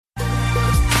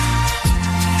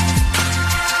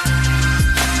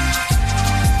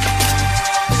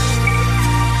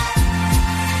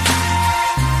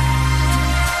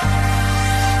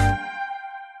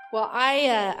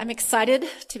I'm excited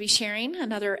to be sharing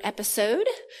another episode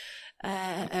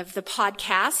of the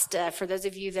podcast. For those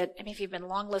of you that, if you've been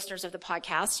long listeners of the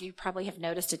podcast, you probably have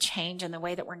noticed a change in the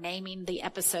way that we're naming the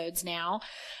episodes now.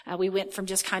 We went from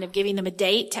just kind of giving them a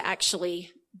date to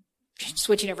actually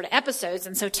switching over to episodes.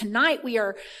 And so tonight we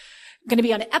are going to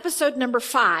be on episode number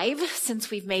 5 since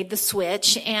we've made the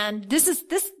switch. And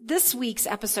this week's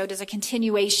episode is a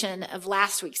continuation of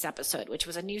last week's episode, which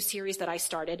was a new series that I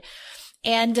started.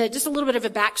 And just a little bit of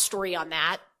a backstory on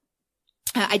that.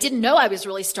 I didn't know I was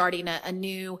really starting a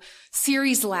new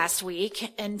series last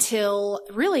week until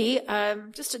really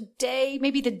just a day,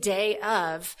 maybe the day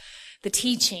of the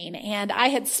teaching. And I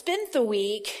had spent the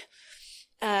week,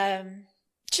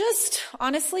 just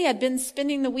honestly, I'd been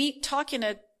spending the week talking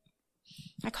to,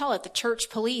 I call it the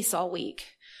church police all week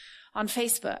on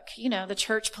Facebook. You know, the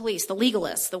church police, the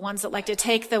legalists, the ones that like to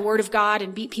take the word of God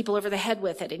and beat people over the head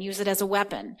with it and use it as a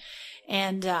weapon.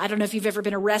 And I don't know if you've ever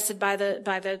been arrested by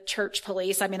the church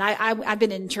police. I mean, I've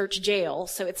been in church jail,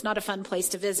 so it's not a fun place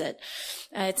to visit.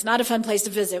 It's not a fun place to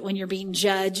visit when you're being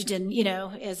judged and, you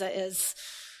know,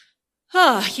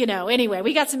 anyway,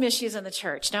 we got some issues in the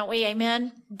church, don't we?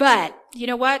 Amen. But you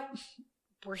know what?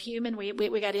 We're human.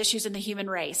 We got issues in the human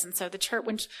race. And so the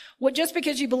church, just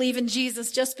because you believe in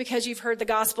Jesus, just because you've heard the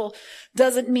gospel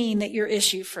doesn't mean that you're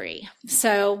issue free.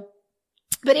 So,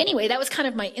 but anyway, that was kind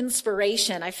of my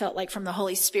inspiration. I felt like from the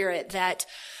Holy Spirit that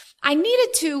I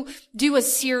needed to do a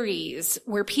series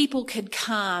where people could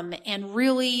come and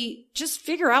really just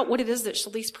figure out what it is that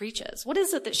Schlyce preaches. What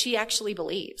is it that she actually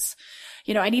believes?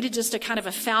 You know, I needed just a kind of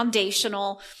a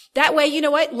foundational, that way, you know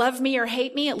what, love me or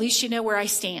hate me, at least you know where I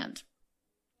stand.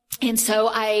 And so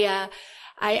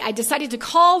I decided to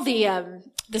call the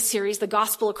series The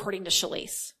Gospel According to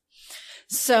Schlyce.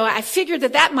 So I figured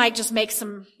that might just make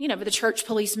some, the church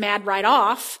police mad right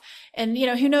off. And,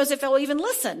 who knows if they'll even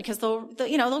listen, because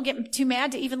they'll get too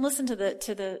mad to even listen to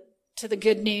the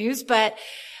good news. But,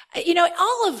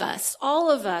 all of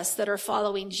us that are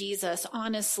following Jesus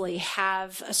honestly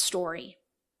have a story.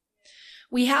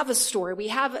 We have a story. We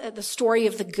have the story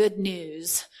of the good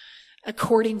news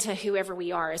according to whoever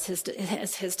we are as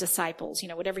his disciples,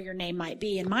 whatever your name might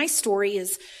be. And my story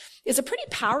is a pretty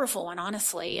powerful one,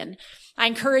 honestly. And I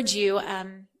encourage you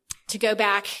to go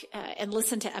back and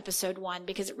listen to episode 1,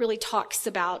 because it really talks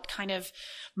about kind of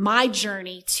my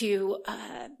journey to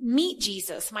meet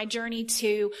Jesus, my journey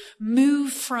to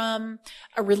move from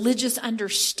a religious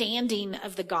understanding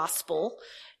of the gospel,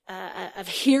 of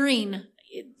hearing,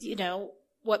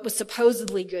 what was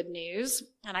supposedly good news.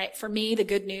 And for me, the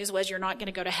good news was you're not going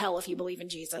to go to hell if you believe in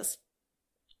Jesus,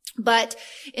 but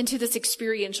into this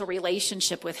experiential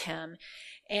relationship with him.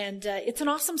 And it's an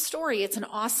awesome story. It's an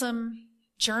awesome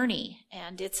journey.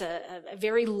 And it's a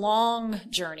very long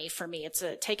journey for me. It's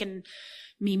taken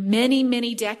me many,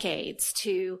 many decades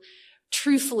to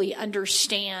truthfully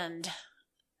understand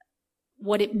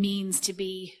what it means to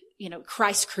be,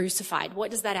 Christ crucified. What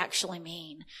does that actually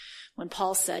mean? When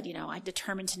Paul said, I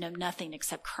determined to know nothing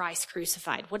except Christ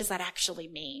crucified. What does that actually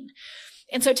mean?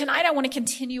 And so tonight I want to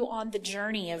continue on the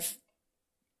journey of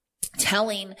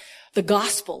telling the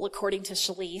gospel according to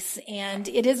Schlyce. And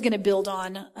it is going to build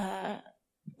on,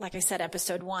 like I said,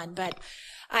 episode 1. But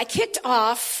I kicked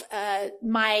off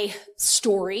my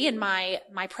story and my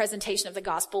presentation of the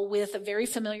gospel with a very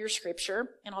familiar scripture,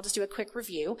 and I'll just do a quick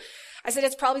review. I said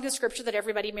it's probably the scripture that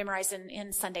everybody memorized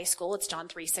in Sunday school. It's John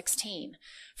 3:16.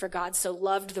 For God so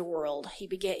loved the world,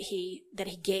 that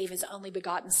he gave his only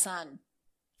begotten Son,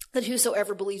 that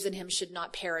whosoever believes in him should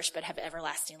not perish but have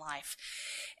everlasting life.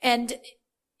 And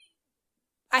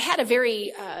I had a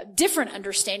very different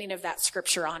understanding of that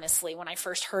scripture, honestly, when I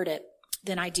first heard it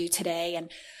than I do today.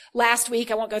 And last week,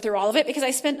 I won't go through all of it because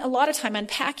I spent a lot of time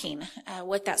unpacking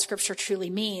what that scripture truly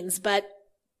means. But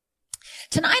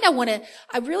tonight,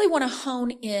 I really want to hone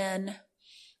in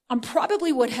on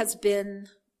probably what has been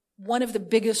one of the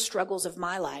biggest struggles of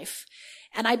my life.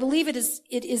 And I believe it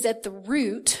is at the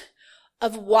root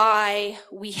of why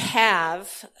we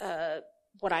have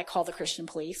what I call the Christian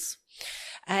police.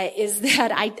 Is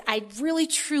that I really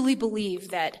truly believe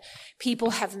that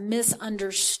people have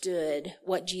misunderstood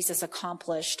what Jesus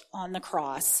accomplished on the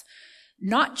cross,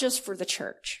 not just for the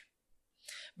church,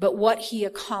 but what he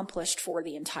accomplished for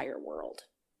the entire world.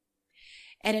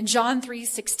 And in John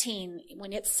 3:16,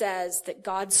 when it says that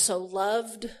God so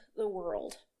loved the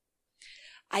world,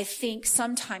 I think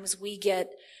sometimes we get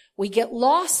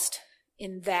lost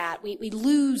in that. We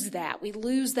lose that. We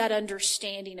lose that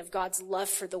understanding of God's love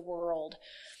for the world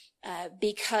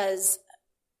because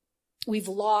we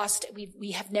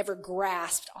have never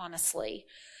grasped, honestly,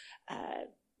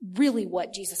 really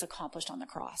what Jesus accomplished on the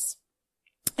cross.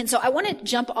 And so I want to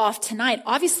jump off tonight,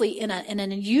 obviously in an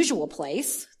unusual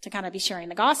place to kind of be sharing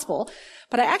the gospel,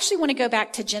 but I actually want to go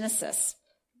back to Genesis.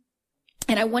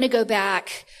 And I want to go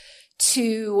back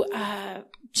to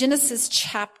Genesis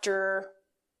chapter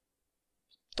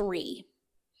 3.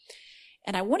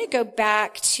 And I want to go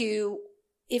back to,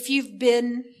 if you've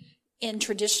been in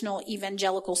traditional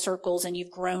evangelical circles and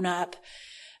you've grown up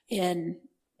in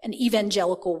an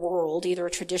evangelical world, either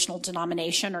a traditional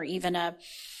denomination or even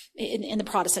in the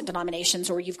Protestant denominations,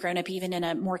 or you've grown up even in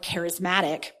a more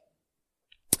charismatic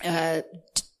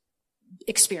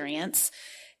experience,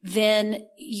 then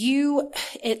you,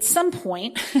 at some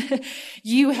point,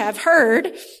 you have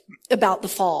heard about the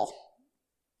fall.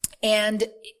 And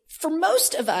for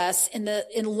most of us in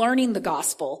learning the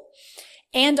gospel,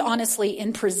 and honestly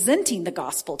in presenting the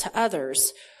gospel to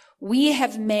others, we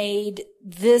have made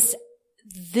this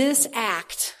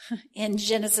act in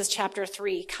Genesis chapter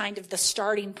 3 kind of the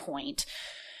starting point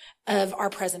of our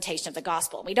presentation of the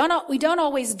gospel. We don't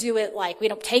always do it like, we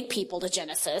don't take people to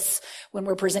Genesis when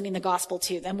we're presenting the gospel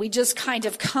to them. We just kind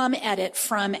of come at it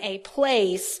from a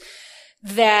place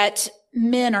that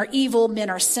men are evil, men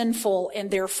are sinful,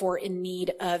 and therefore in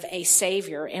need of a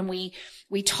savior. And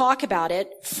we talk about it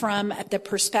from the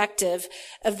perspective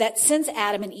of that since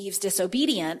Adam and Eve's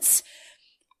disobedience,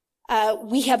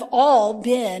 we have all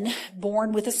been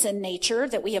born with a sin nature,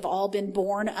 that we have all been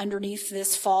born underneath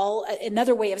this fall.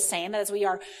 Another way of saying that is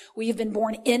we have been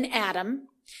born in Adam,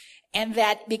 and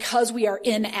that because we are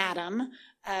in Adam,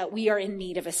 we are in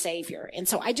need of a savior. And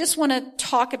so I just want to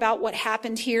talk about what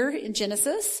happened here in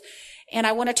Genesis, and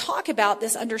I want to talk about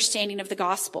this understanding of the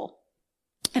gospel.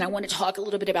 And I want to talk a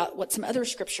little bit about what some other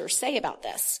scriptures say about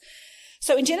this.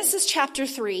 So in Genesis chapter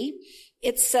 3,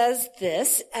 it says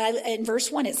this, in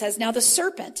verse 1, it says, "Now the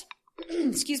serpent,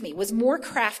 was more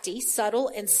crafty, subtle,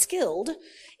 and skilled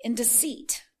in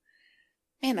deceit."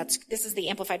 Man, this is the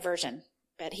Amplified Version.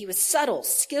 But he was subtle,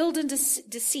 skilled in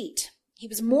deceit. He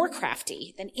was more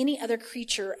crafty than any other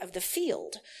creature of the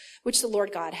field, which the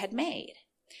Lord God had made.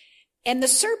 And the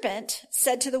serpent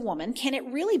said to the woman, "Can it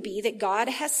really be that God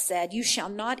has said, 'You shall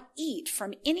not eat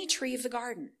from any tree of the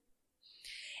garden'?"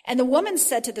 And the woman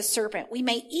said to the serpent, "We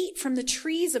may eat from the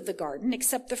trees of the garden,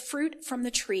 except the fruit from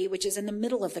the tree which is in the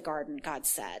middle of the garden," God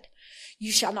said.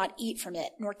 "You shall not eat from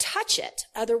it, nor touch it,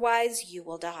 otherwise you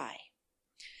will die."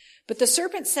 But the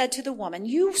serpent said to the woman,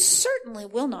 "You certainly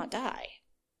will not die.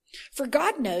 For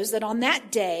God knows that on the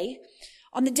day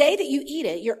that you eat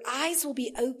it, your eyes will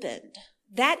be opened.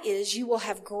 That is, you will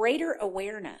have greater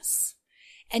awareness,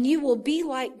 and you will be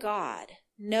like God,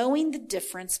 knowing the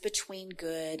difference between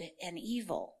good and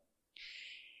evil."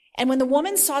 And when the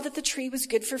woman saw that the tree was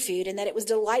good for food, and that it was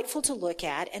delightful to look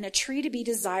at, and a tree to be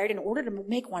desired in order to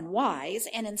make one wise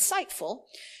and insightful,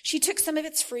 she took some of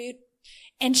its fruit,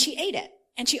 and she ate it.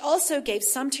 And she also gave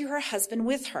some to her husband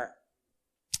with her.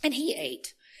 And he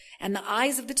ate. And the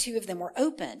eyes of the two of them were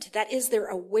opened. That is, their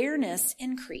awareness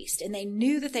increased, and they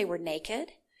knew that they were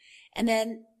naked. And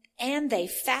they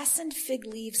fastened fig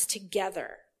leaves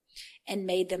together and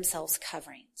made themselves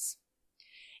coverings.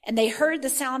 And they heard the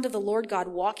sound of the Lord God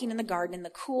walking in the garden in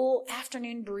the cool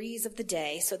afternoon breeze of the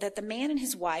day, so that the man and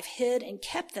his wife hid and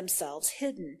kept themselves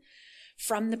hidden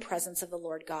from the presence of the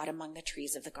Lord God among the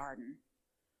trees of the garden.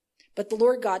 But the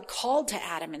Lord God called to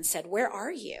Adam and said, "Where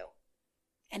are you?"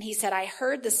 And he said, "I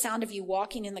heard the sound of you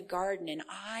walking in the garden, and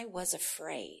I was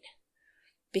afraid,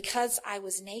 because I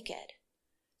was naked.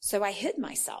 So I hid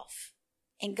myself."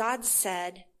 And God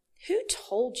said, "Who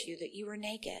told you that you were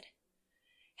naked?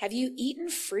 Have you eaten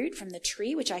fruit from the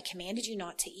tree which I commanded you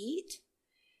not to eat?"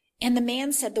 And the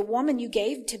man said, "The woman you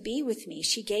gave to be with me,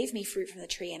 she gave me fruit from the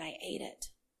tree, and I ate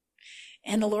it."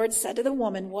 And the Lord said to the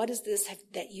woman, "What is this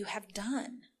that you have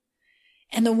done?"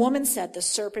 And the woman said, "The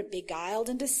serpent beguiled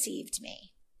and deceived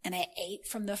me, and I ate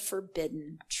from the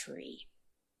forbidden tree."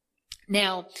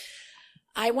 Now,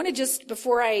 I want to just,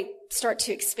 before I start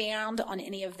to expound on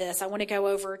any of this, I want to go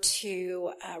over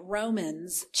to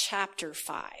Romans chapter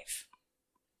 5.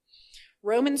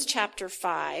 Romans chapter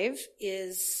 5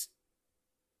 is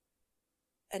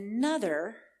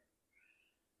another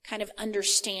kind of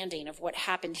understanding of what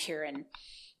happened here,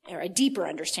 or a deeper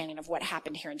understanding of what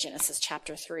happened here in Genesis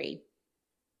chapter 3.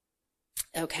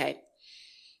 Okay,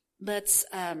 let's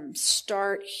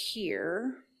start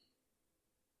here.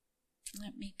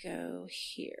 Let me go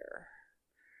here.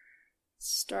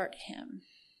 Start him.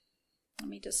 Let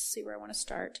me just see where I want to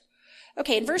start.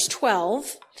 Okay, in verse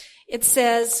 12, it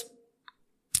says,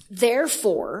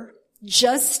 "Therefore,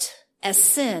 just as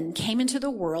sin came into the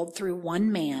world through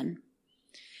one man,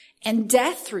 and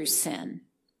death through sin,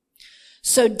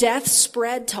 so death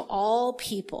spread to all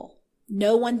people,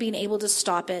 no one being able to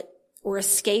stop it or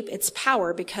escape its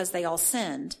power because they all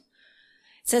sinned.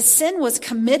 It says sin was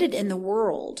committed in the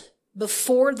world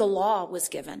before the law was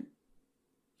given.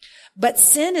 But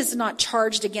sin is not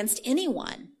charged against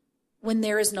anyone when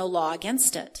there is no law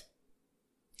against it.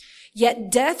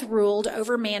 Yet death ruled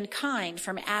over mankind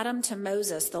from Adam to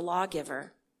Moses, the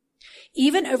lawgiver,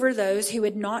 even over those who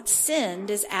had not sinned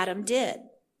as Adam did.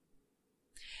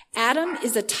 Adam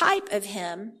is a type of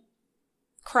him,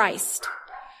 Christ,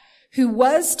 who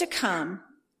was to come,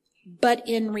 but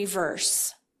in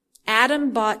reverse.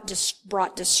 Adam brought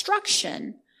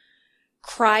destruction.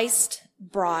 Christ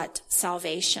brought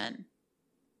salvation.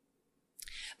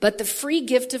 But the free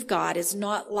gift of God is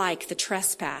not like the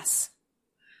trespass,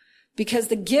 because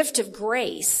the gift of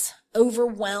grace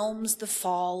overwhelms the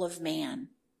fall of man.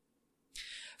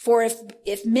 For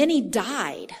if many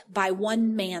died by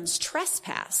one man's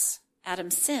trespass,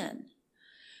 Adam's sin,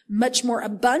 much more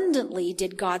abundantly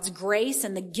did God's grace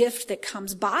and the gift that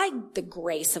comes by the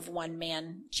grace of one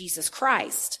man, Jesus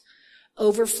Christ,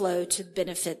 overflow to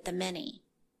benefit the many.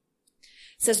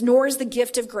 It says, nor is the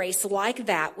gift of grace like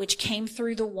that which came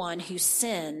through the one who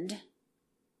sinned.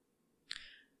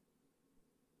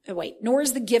 Nor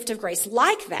is the gift of grace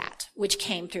like that which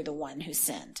came through the one who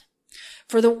sinned.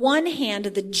 For the one hand,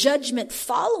 the judgment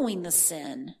following the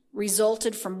sin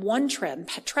resulted from one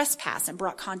trespass and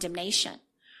brought condemnation.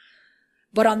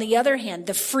 But on the other hand,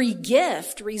 the free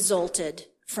gift resulted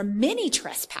from many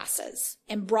trespasses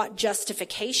and brought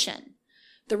justification,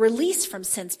 the release from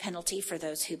sin's penalty for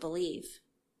those who believe.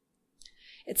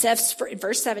 It says in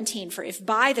verse 17, for if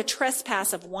by the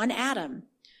trespass of one Adam,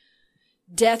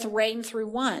 death reigned through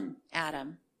one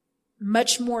Adam,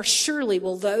 much more surely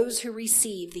will those who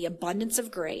receive the abundance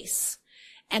of grace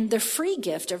and the free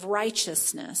gift of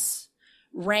righteousness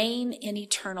reign in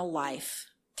eternal life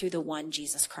through the one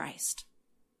Jesus Christ.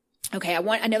 Okay,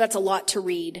 I know that's a lot to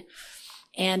read.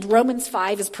 And Romans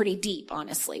 5 is pretty deep,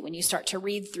 honestly, when you start to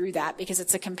read through that, because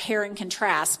it's a compare and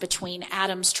contrast between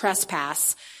Adam's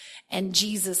trespass and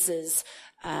Jesus's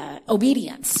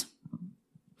obedience.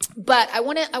 But I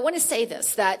want to say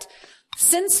this, that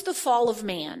since the fall of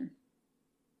man,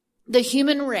 the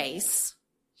human race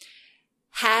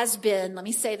has been, let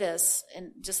me say this,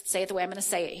 and just say it the way I'm going to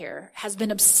say it here, has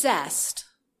been obsessed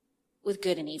with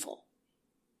good and evil.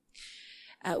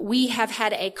 We have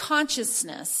had a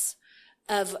consciousness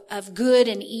of good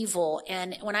and evil.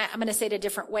 And I'm going to say it a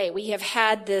different way. We have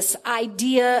had this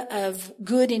idea of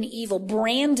good and evil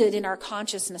branded in our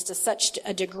consciousness to such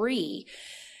a degree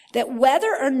that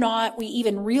whether or not we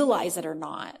even realize it or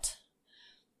not,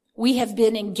 we have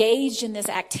been engaged in this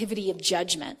activity of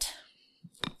judgment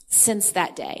since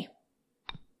that day.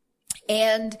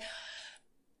 And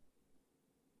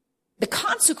the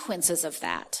consequences of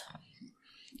that,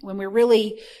 when we're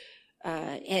really,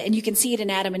 and you can see it in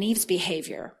Adam and Eve's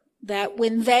behavior, that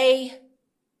when they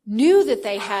knew that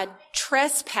they had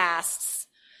trespassed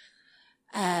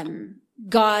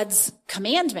God's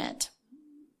commandment,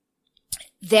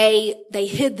 they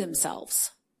hid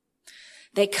themselves.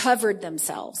 They covered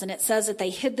themselves. And it says that they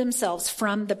hid themselves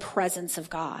from the presence of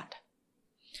God.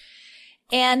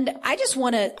 And I just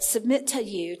want to submit to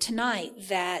you tonight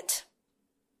that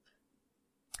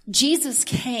Jesus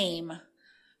came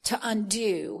to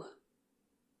undo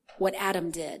what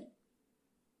Adam did.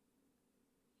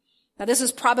 Now, this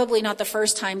is probably not the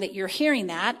first time that you're hearing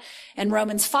that. And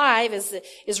Romans 5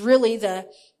 is really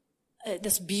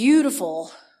this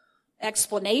beautiful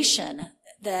explanation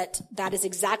that is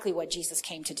exactly what Jesus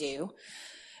came to do,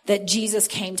 that Jesus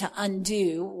came to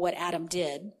undo what Adam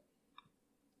did.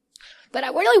 But I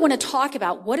really want to talk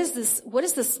about what are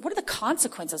the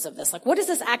consequences of this? Like, what does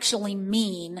this actually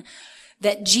mean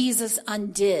that Jesus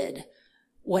undid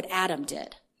what Adam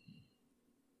did?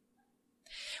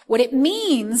 What it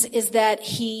means is that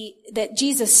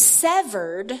Jesus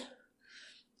severed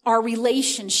our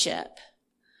relationship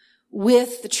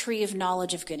with the tree of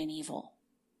knowledge of good and evil.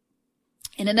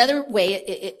 In another way,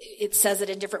 it says it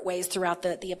in different ways throughout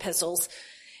the epistles,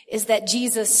 is that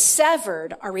Jesus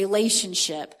severed our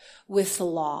relationship with the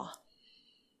law.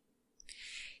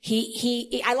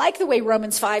 I like the way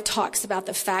Romans 5 talks about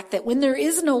the fact that when there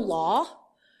is no law,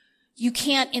 you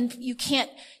can't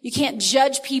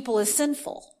judge people as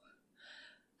sinful.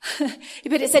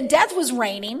 But it said death was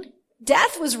reigning,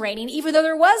 even though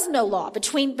there was no law.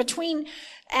 Between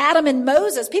Adam and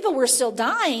Moses, people were still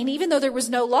dying, even though there was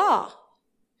no law.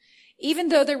 Even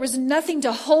though there was nothing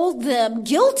to hold them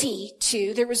guilty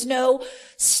to, there was no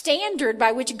standard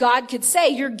by which God could say,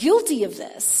 you're guilty of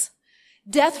this.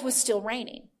 Death was still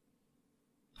reigning.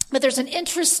 But there's an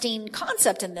interesting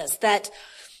concept in this, that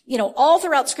all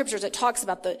throughout scriptures it talks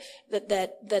about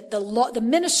the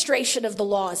ministration of the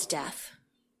law is death.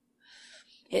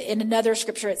 In another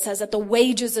scripture it says that the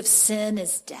wages of sin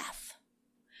is death.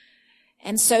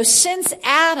 And so since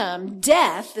Adam,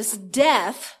 this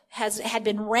death had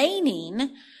been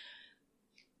reigning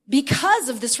because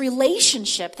of this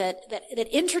relationship that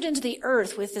entered into the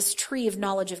earth with this tree of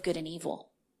knowledge of good and evil.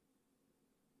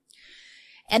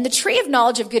 And the tree of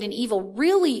knowledge of good and evil,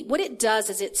 really, what it does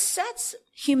is it sets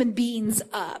human beings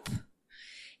up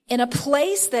in a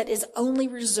place that is only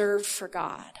reserved for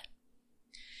God.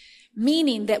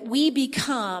 Meaning that we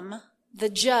become the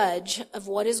judge of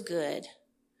what is good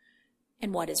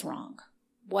and what is wrong.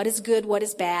 What is good, what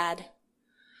is bad,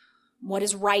 what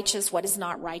is righteous, what is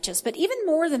not righteous. But even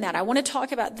more than that, I want to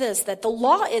talk about this, that the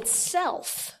law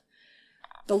itself,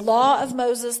 the law of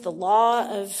Moses, the law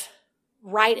of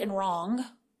right and wrong,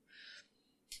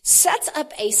 sets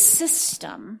up a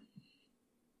system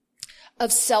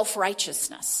of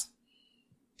self-righteousness.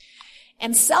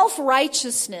 And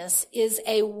self-righteousness is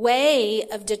a way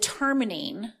of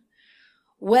determining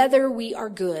whether we are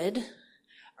good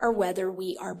or whether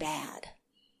we are bad.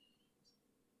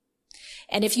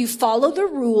 And if you follow the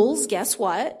rules, guess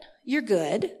what? You're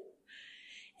good.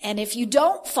 And if you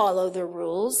don't follow the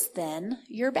rules, then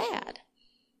you're bad.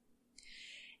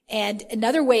 And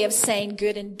another way of saying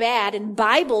good and bad in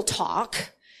Bible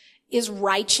talk is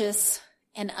righteous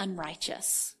and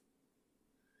unrighteous.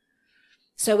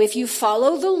 So if you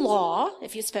follow the law,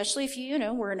 especially if you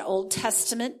were an Old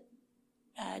Testament,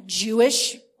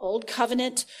 Jewish, Old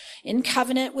Covenant, in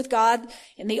covenant with God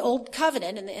in the Old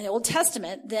Covenant, in the Old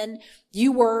Testament, then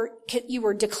you were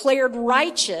declared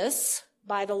righteous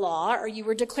by the law, or you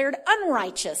were declared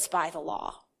unrighteous by the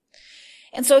law.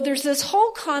 And so there's this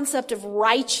whole concept of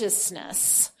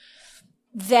righteousness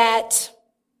that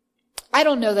I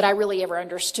don't know that I really ever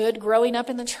understood growing up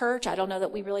in the church. I don't know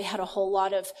that we really had a whole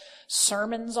lot of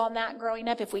sermons on that growing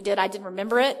up. If we did, I didn't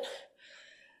remember it.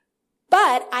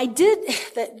 But I did,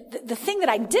 the thing that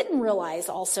I didn't realize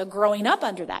also growing up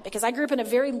under that, because I grew up in a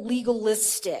very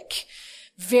legalistic,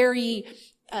 very,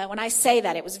 when I say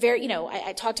that, it was very,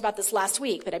 I talked about this last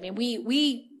week, but I mean,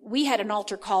 we had an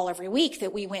altar call every week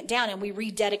that we went down and we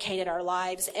rededicated our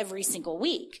lives every single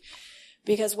week.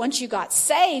 Because once you got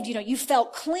saved, you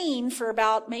felt clean for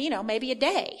about, maybe a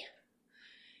day.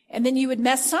 And then you would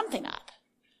mess something up,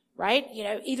 right?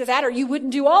 Either that or you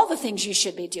wouldn't do all the things you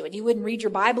should be doing. You wouldn't read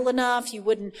your Bible enough. You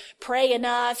wouldn't pray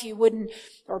enough.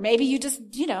 Or maybe you just,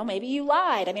 maybe you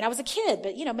lied. I mean, I was a kid,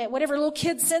 but whatever little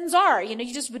kid sins are,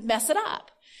 you just would mess it up.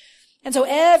 And so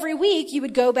every week you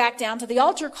would go back down to the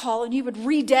altar call and you would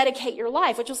rededicate your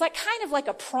life, which was kind of like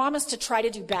a promise to try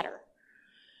to do better.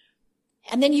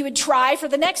 And then you would try for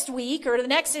the next week or the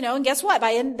next, and guess what?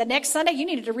 By the next Sunday, you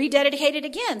needed to rededicate it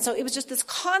again. So it was just this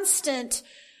constant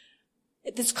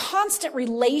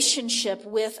relationship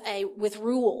with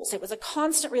rules. It was a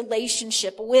constant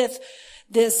relationship with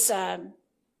this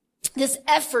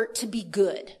effort to be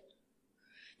good.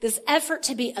 This effort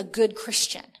to be a good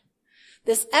Christian.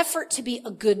 This effort to be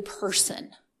a good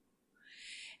person.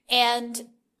 And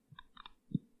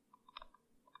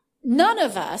none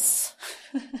of us,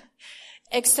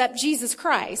 except Jesus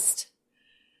Christ,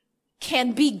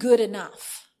 can be good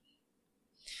enough.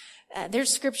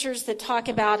 There's scriptures that talk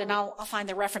about, and I'll find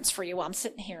the reference for you while I'm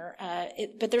sitting here,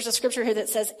 but there's a scripture here that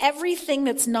says, everything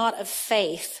that's not of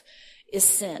faith is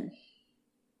sin.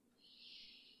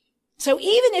 So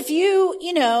even if you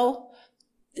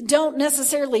don't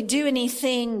necessarily do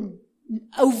anything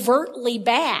overtly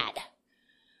bad,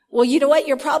 well, you know what?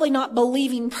 You're probably not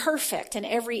believing perfect in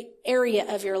every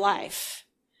area of your life.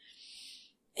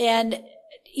 And,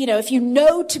 if you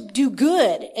know to do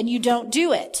good and you don't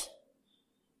do it,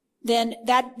 then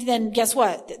guess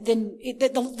what? Then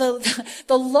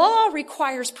the law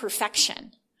requires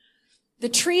perfection. The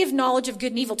tree of knowledge of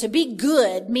good and evil. To be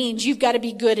good means you've got to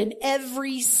be good in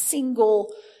every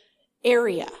single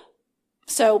area.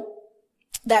 So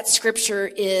that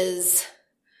scripture is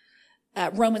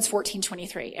Romans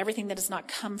 14:23. Everything that does not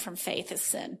come from faith is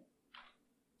sin.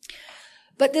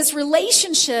 But this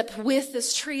relationship with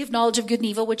this tree of knowledge of good and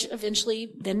evil, which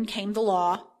eventually then came the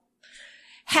law,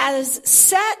 has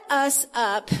set us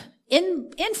up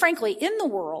frankly, in the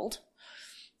world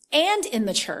and in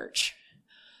the church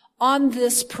on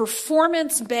this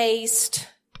performance-based,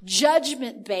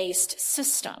 judgment-based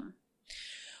system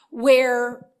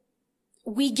where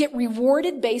we get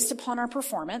rewarded based upon our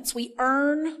performance. We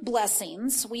earn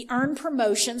blessings. We earn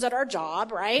promotions at our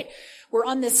job, right? We're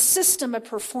on this system of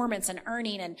performance and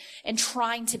earning and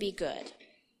trying to be good.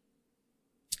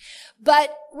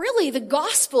 But really, the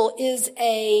gospel is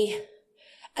a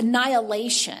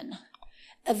annihilation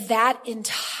of that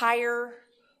entire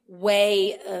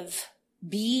way of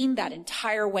being, that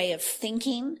entire way of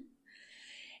thinking.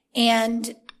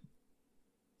 And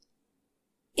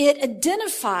it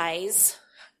identifies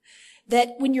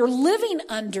that when you're living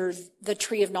under the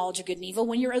tree of knowledge of good and evil,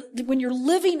 when you're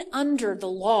living under the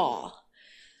law,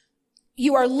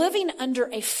 you are living under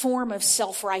a form of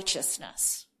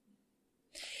self-righteousness.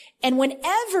 And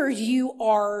whenever you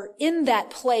are in that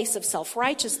place of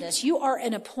self-righteousness, you are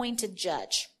an appointed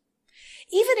judge.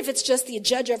 Even if it's just the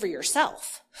judge over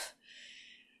yourself,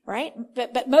 right?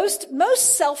 But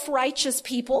most self-righteous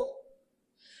people,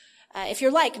 if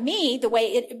you're like me, the way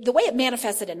it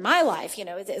manifested in my life,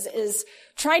 is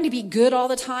trying to be good all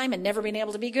the time and never being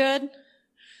able to be good.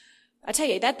 I tell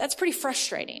you, that's pretty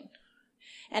frustrating.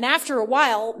 And after a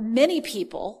while, many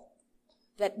people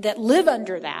that live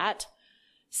under that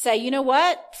say, you know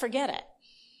what? Forget it.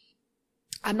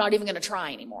 I'm not even going to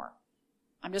try anymore.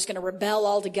 I'm just going to rebel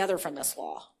altogether from this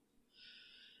law.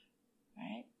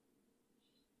 Right?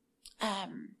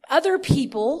 Other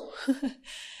people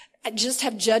just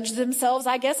have judged themselves,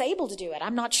 I guess, able to do it.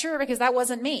 I'm not sure because that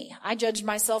wasn't me. I judged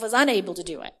myself as unable to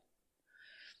do it.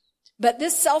 But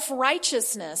this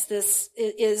self-righteousness,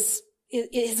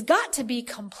 it has got to be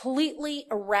completely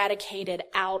eradicated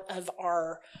out of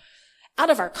our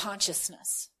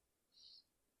consciousness.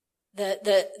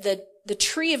 The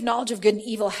tree of knowledge of good and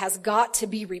evil has got to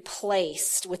be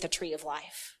replaced with the tree of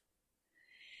life.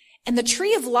 And the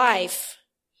tree of life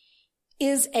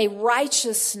is a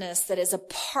righteousness that is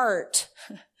apart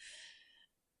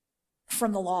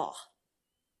from the law.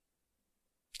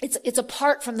 It's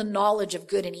apart from the knowledge of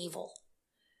good and evil.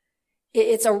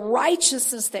 It's a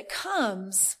righteousness that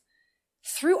comes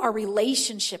through our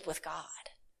relationship with God.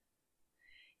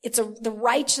 It's the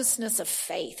righteousness of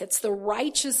faith. It's the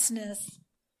righteousness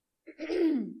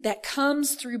that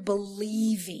comes through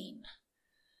believing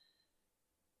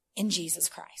in Jesus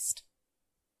Christ.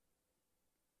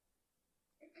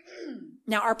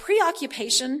 Now, our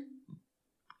preoccupation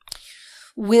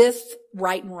with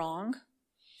right and wrong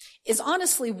is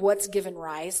honestly what's given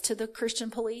rise to the Christian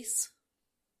police.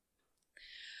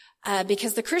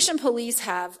 Because the Christian police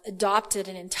have adopted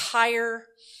an entire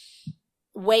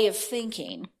way of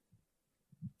thinking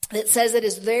that says it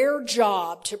is their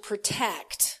job to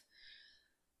protect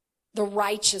the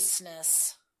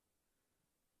righteousness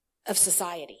of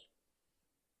society.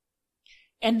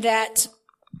 And that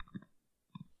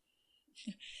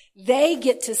they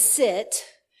get to sit.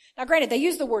 Now, granted, they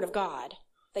use the word of God.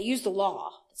 They use the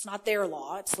law. It's not their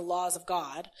law. It's the laws of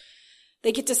God.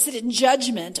 They get to sit in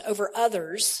judgment over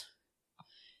others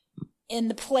in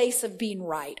the place of being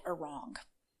right or wrong.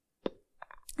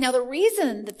 Now, the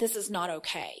reason that this is not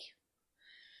okay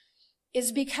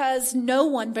is because no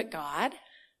one but God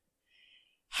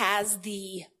has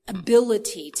the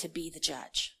ability to be the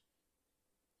judge.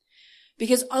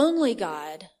 Because only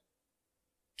God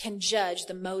can judge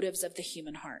the motives of the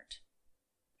human heart.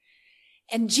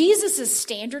 And Jesus'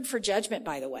 standard for judgment,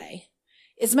 by the way,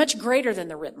 is much greater than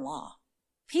the written law.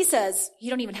 He says you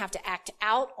don't even have to act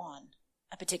out on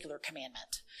a particular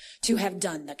commandment to have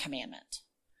done the commandment.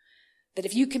 That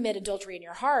if you commit adultery in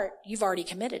your heart, you've already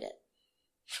committed it.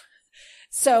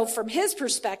 So from his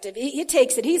perspective, he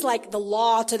takes it, he's like the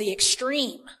law to the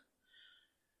extreme.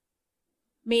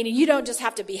 Meaning you don't just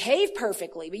have to behave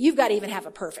perfectly, but you've got to even have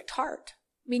a perfect heart.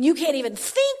 I mean, you can't even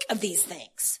think of these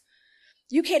things.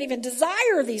 You can't even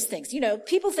desire these things.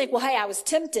 People think, well, hey, I was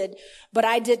tempted, but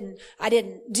I didn't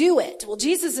do it. Well,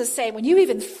 Jesus is saying when you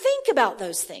even think about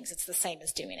those things, it's the same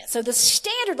as doing it. So the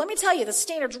standard, let me tell you, the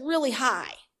standard's really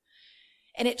high.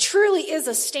 And it truly is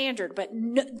a standard, but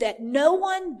that no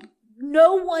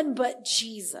one but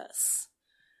Jesus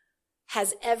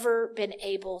has ever been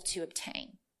able to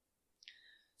obtain.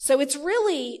 So it's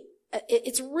really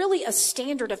a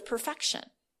standard of perfection.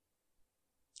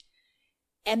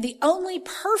 And the only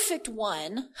perfect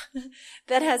one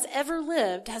that has ever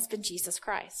lived has been Jesus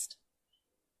Christ.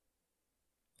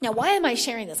 Now, why am I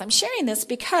sharing this? I'm sharing this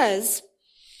because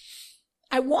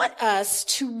I want us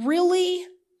to really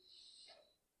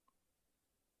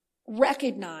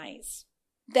recognize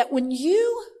that when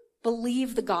you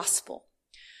believe the gospel,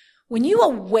 when you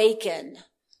awaken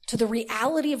to the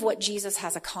reality of what Jesus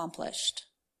has accomplished,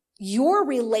 your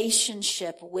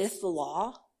relationship with the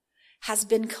law has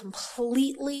been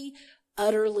completely,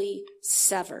 utterly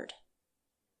severed.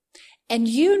 And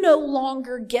you no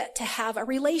longer get to have a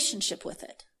relationship with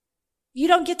it. You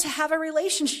don't get to have a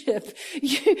relationship.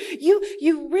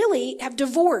 You really have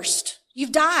divorced.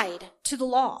 You've died to the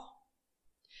law.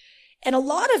 And a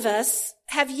lot of us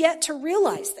have yet to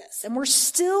realize this. And we're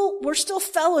still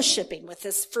fellowshipping with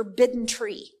this forbidden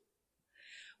tree.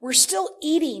 We're still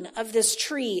eating of this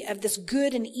tree, of this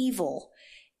good and evil.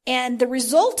 And the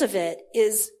result of it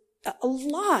is a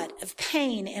lot of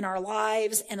pain in our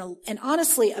lives and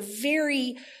honestly a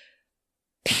very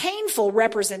painful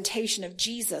representation of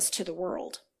Jesus to the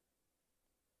world.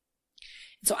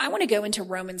 So I want to go into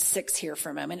Romans 6 here for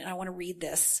a moment, and I want to read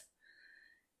this.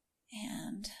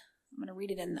 And I'm going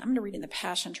to read in the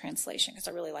Passion Translation because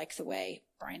I really like the way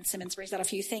Brian Simmons brings out a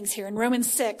few things here. In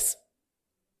Romans 6,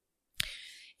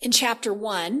 in chapter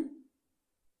 1,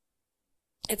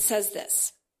 it says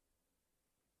this.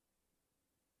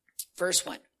 Verse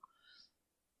 1.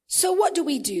 So what do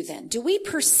we do then? Do we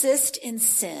persist in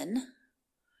sin?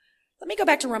 Let me go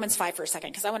back to Romans 5 for a second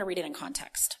because I want to read it in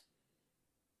context.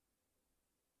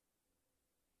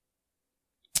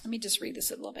 Let me just read this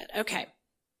a little bit. Okay.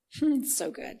 It's so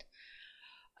good.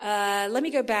 Let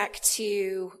me just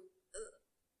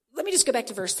go back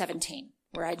to verse 17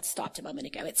 where I'd stopped a moment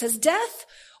ago. It says, death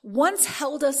once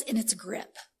held us in its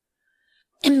grip,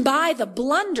 and by the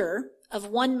blunder of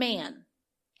one man,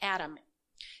 Adam,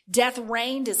 death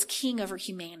reigned as king over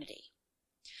humanity.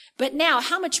 But now,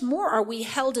 how much more are we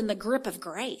held in the grip of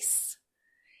grace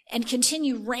and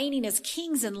continue reigning as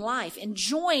kings in life,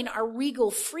 enjoying our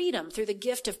regal freedom through the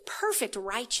gift of perfect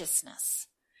righteousness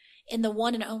in the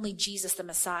one and only Jesus the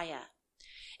Messiah?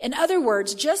 In other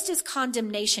words, just as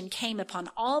condemnation came upon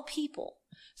all people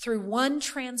through one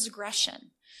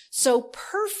transgression, so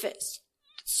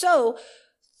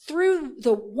through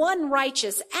the one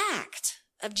righteous act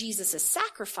of Jesus'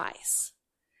 sacrifice,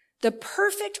 the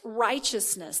perfect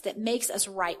righteousness that makes us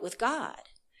right with God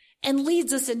and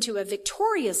leads us into a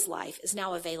victorious life is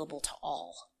now available to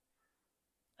all.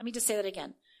 Let me just say that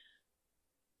again.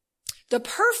 The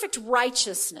perfect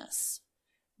righteousness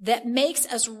that makes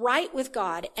us right with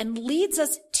God and leads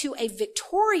us to a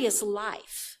victorious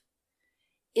life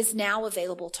is now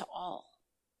available to all.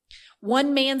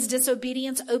 One man's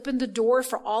disobedience opened the door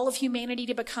for all of humanity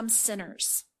to become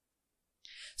sinners.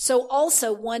 So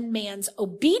also one man's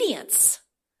obedience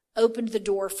opened the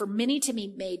door for many to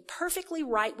be made perfectly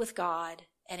right with God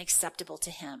and acceptable to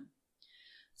him.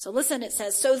 So listen, it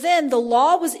says, so then the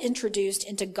law was introduced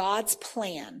into God's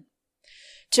plan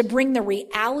to bring the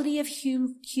reality of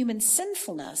human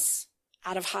sinfulness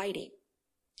out of hiding.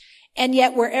 And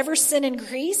yet wherever sin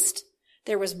increased,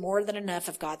 there was more than enough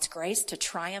of God's grace to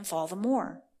triumph all the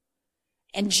more.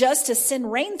 And just as sin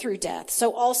reigned through death,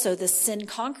 so also the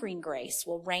sin-conquering grace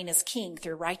will reign as king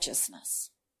through righteousness,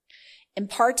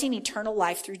 imparting eternal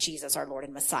life through Jesus, our Lord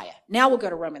and Messiah. Now we'll go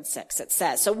to Romans 6. It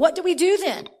says, so what do we do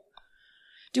then?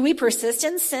 Do we persist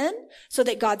in sin so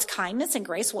that God's kindness and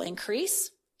grace will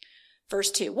increase?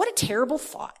 Verse 2, what a terrible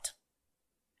thought.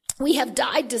 We have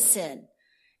died to sin,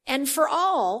 and once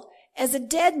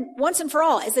and for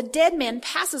all, as a dead man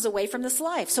passes away from this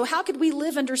life. So how could we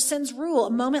live under sin's rule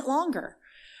a moment longer?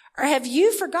 Or have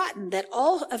you forgotten that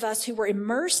all of us who were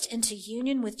immersed into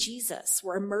union with Jesus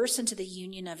were immersed into the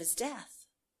union of his death?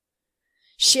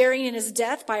 Sharing in his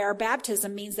death by our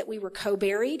baptism means that we were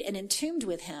co-buried and entombed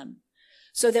with him,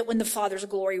 so that when the Father's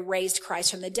glory raised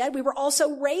Christ from the dead, we were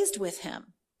also raised with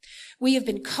him. We have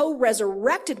been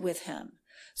co-resurrected with him,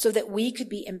 so that we could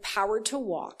be empowered to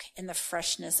walk in the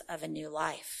freshness of a new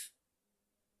life.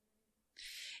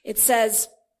 It says,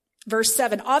 verse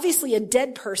 7, obviously a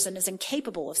dead person is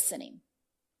incapable of sinning.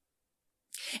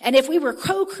 And if we were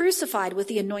co-crucified with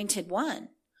the Anointed One,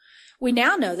 we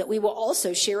now know that we will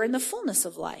also share in the fullness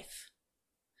of life.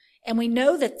 And we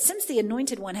know that since the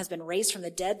Anointed One has been raised from the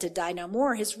dead to die no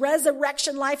more, his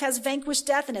resurrection life has vanquished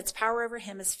death and its power over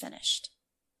him is finished.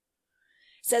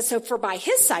 It says, so for by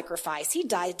his sacrifice, he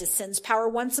died to sin's power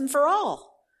once and for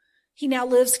all. He now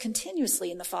lives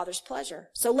continuously in the Father's pleasure.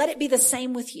 So let it be the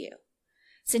same with you.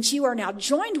 Since you are now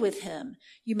joined with him,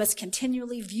 you must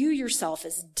continually view yourself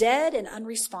as dead and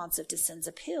unresponsive to sin's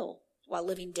appeal, while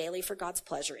living daily for God's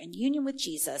pleasure in union with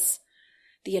Jesus,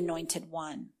 the Anointed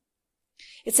One.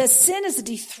 It says sin is a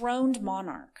dethroned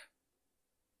monarch,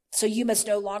 so you must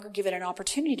no longer give it an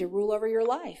opportunity to rule over your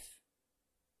life.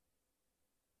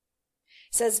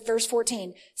 It says, verse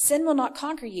 14, sin will not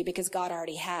conquer you because God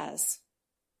already has.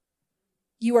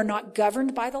 You are not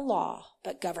governed by the law,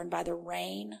 but governed by the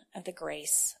reign of the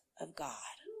grace of God.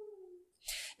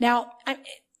 Now,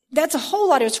 that's a whole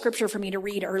lot of scripture for me to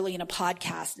read early in a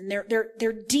podcast, and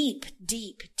they're deep,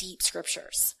 deep, deep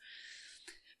scriptures.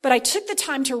 But I took the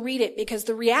time to read it because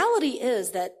the reality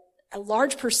is that a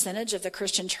large percentage of the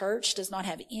Christian church does not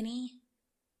have any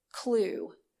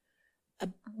clue, a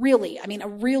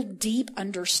real deep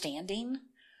understanding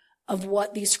of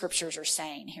what these scriptures are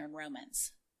saying here in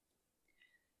Romans.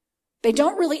 They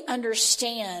don't really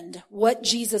understand what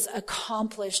Jesus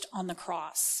accomplished on the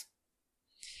cross.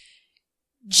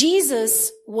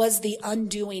 Jesus was the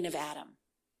undoing of Adam.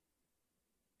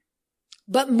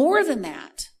 But more than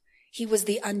that, he was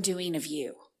the undoing of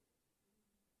you.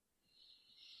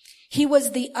 He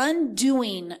was the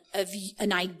undoing of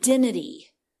an identity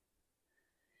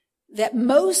that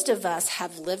most of us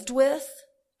have lived with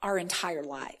our entire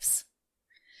lives.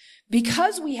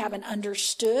 Because we haven't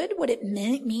understood what it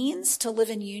means to live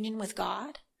in union with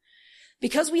God,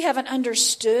 because we haven't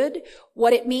understood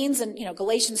what it means in,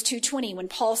 Galatians 2:20, when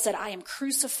Paul said, I am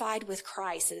crucified with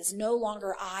Christ. It is no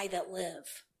longer I that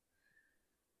live,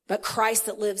 but Christ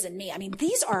that lives in me. I mean,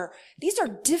 these are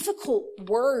difficult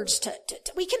words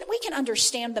we can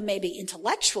understand them maybe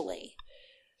intellectually,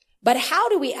 but how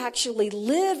do we actually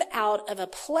live out of a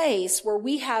place where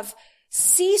we have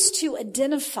ceased to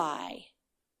identify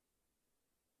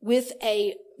with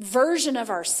a version of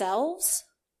ourselves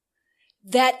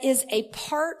that is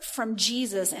apart from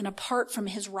Jesus and apart from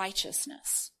his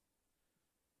righteousness?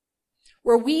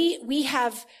 Where we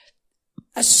have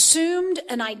assumed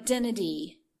an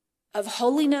identity of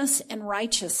holiness and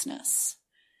righteousness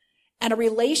and a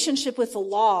relationship with the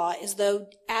law as though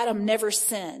Adam never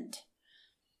sinned.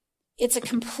 It's a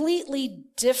completely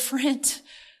different,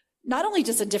 not only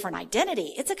just a different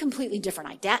identity, it's a completely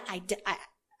different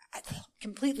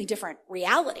completely different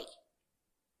reality.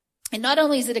 And not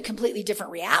only is it a completely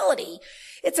different reality,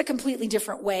 it's a completely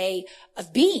different way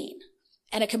of being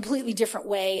and a completely different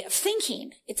way of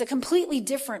thinking. It's a completely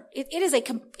different, it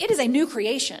is a new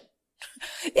creation.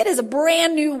 It is a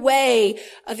brand new way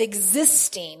of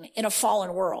existing in a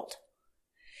fallen world.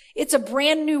 It's a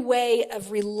brand new way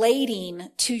of relating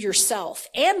to yourself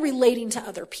and relating to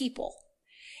other people.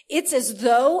 It's as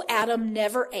though Adam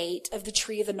never ate of the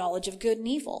tree of the knowledge of good and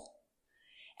evil.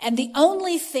 And the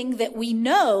only thing that we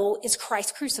know is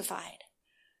Christ crucified.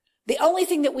 The only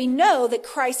thing that we know that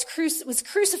Christ was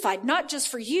crucified, not just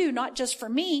for you, not just for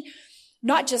me,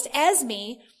 not just as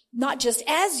me, not just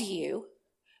as you,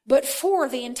 but for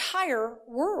the entire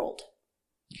world.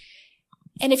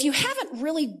 And if you haven't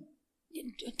really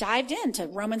dived into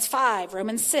Romans 5,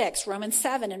 Romans 6, Romans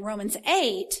 7, and Romans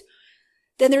 8,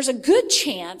 then there's a good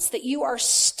chance that you are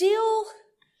still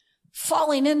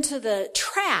falling into the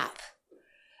trap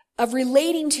of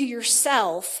relating to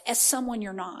yourself as someone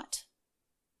you're not.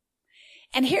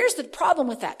 And here's the problem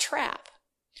with that trap.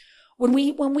 When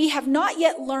we have not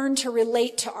yet learned to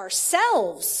relate to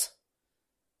ourselves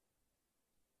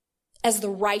as the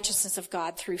righteousness of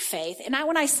God through faith. And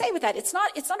when I say with that, it's not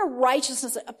a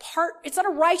righteousness it's not a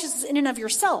righteousness in and of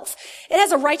yourself. It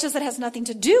has a righteousness that has nothing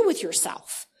to do with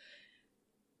yourself.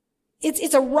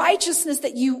 It's a righteousness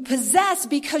that you possess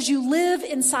because you live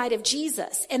inside of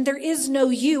Jesus, and there is no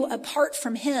you apart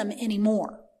from him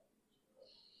anymore.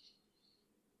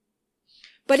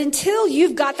 But until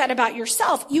you've got that about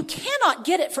yourself, you cannot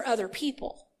get it for other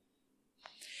people.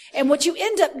 And what you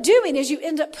end up doing is you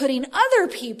end up putting other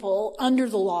people under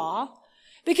the law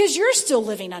because you're still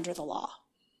living under the law.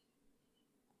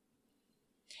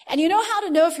 And you know how to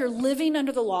know if you're living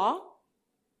under the law?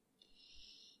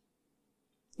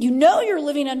 You know you're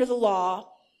living under the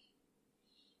law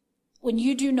when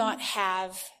you do not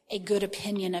have a good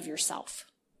opinion of yourself.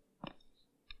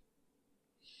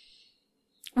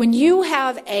 When you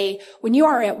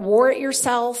are at war at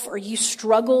yourself, or you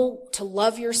struggle to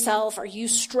love yourself, or you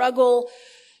struggle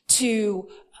to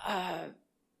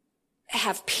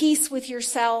have peace with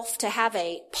yourself, to have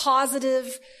a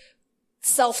positive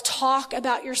self-talk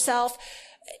about yourself,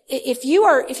 if you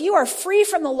are free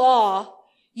from the law,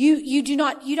 you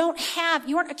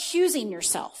aren't accusing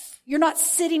yourself. You're not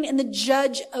sitting in the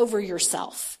judge over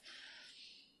yourself.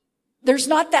 There's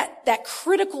not that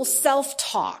critical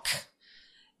self-talk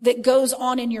that goes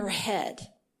on in your head.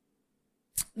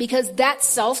 Because that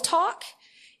self-talk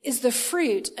is the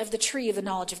fruit of the tree of the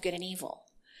knowledge of good and evil.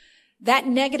 That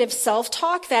negative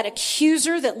self-talk, that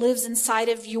accuser that lives inside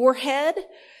of your head,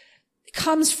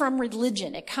 comes from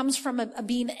religion. It comes from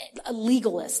being a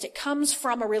legalist. It comes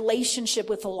from a relationship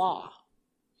with the law.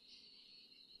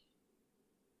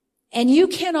 And you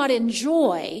cannot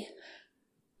enjoy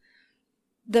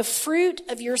the fruit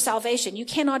of your salvation. You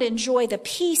cannot enjoy the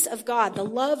peace of God, the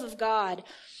love of God,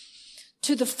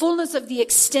 to the fullness of the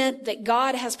extent that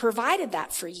God has provided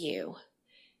that for you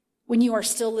when you are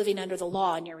still living under the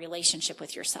law in your relationship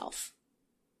with yourself.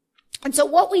 And so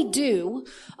what we do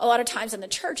a lot of times in the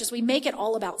church is we make it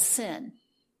all about sin.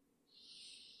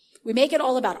 We make it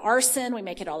all about our sin. We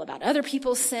make it all about other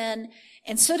people's sin,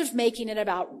 instead of making it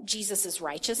about Jesus'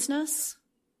 righteousness.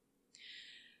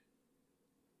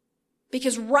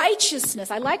 Because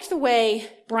righteousness, I liked the way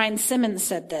Brian Simmons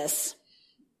said this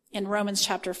in Romans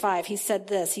chapter 5. He said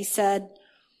this, he said,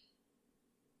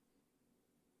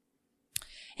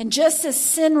 and just as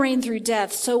sin reigned through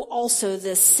death, so also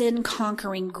this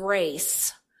sin-conquering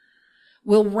grace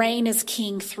will reign as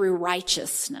king through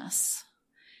righteousness,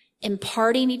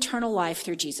 imparting eternal life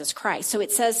through Jesus Christ. So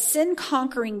it says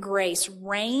sin-conquering grace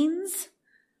reigns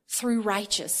through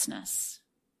righteousness.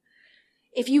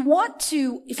 If you want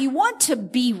to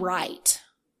be right,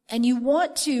 and you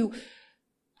want to,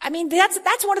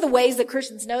 that's one of the ways that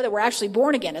Christians know that we're actually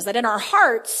born again, is that in our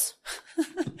hearts,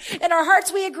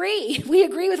 we agree. We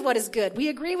agree with what is good. We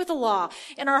agree with the law.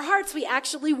 In our hearts, we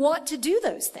actually want to do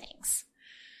those things.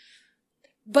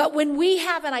 But when we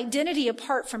have an identity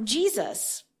apart from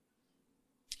Jesus,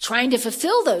 trying to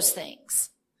fulfill those things,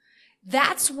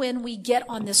 that's when we get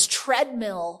on this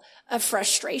treadmill of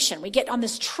frustration. We get on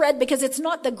this because it's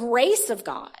not the grace of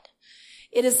God.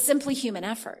 It is simply human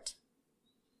effort.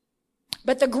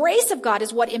 But the grace of God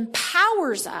is what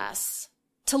empowers us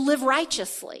to live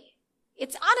righteously.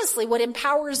 It's honestly what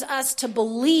empowers us to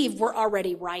believe we're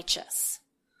already righteous.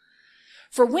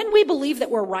 For when we believe that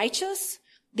we're righteous,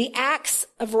 the acts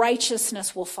of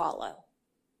righteousness will follow.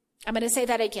 I'm going to say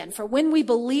that again. For when we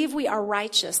believe we are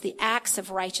righteous, the acts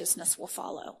of righteousness will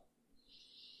follow.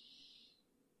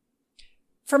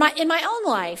 In my own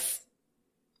life,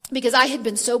 because I had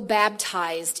been so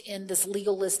baptized in this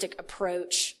legalistic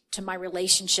approach to my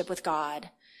relationship with God,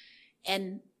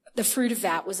 and the fruit of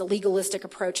that was a legalistic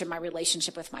approach in my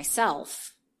relationship with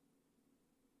myself.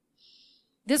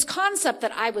 This concept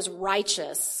that I was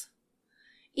righteous,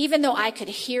 even though I could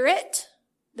hear it,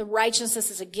 the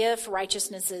righteousness is a gift.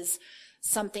 Righteousness is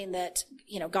something that,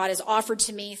 God has offered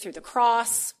to me through the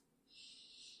cross.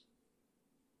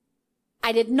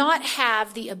 I did not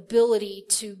have the ability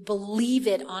to believe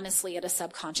it honestly at a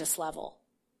subconscious level.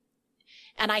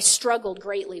 And I struggled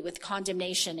greatly with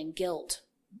condemnation and guilt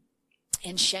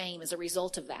and shame as a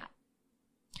result of that.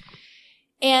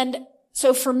 And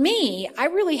so for me, I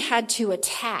really had to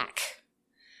attack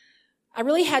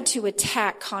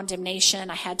condemnation.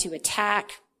 I had to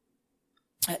attack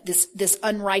this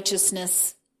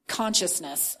unrighteousness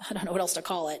consciousness. I don't know what else to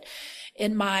call it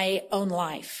in my own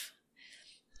life.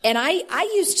 And I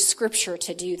used scripture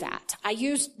to do that. I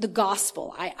used the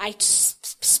gospel. I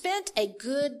spent a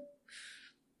good,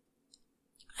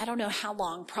 I don't know how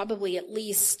long, probably at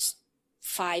least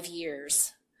 5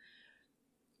 years,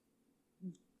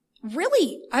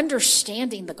 really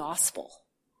understanding the gospel.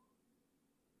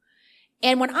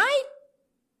 And when I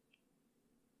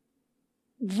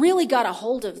really got a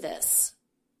hold of this,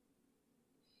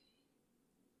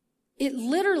 it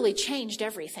literally changed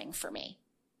everything for me.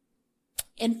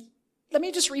 And let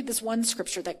me just read this one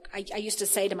scripture that I used to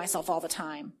say to myself all the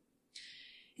time.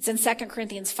 It's in 2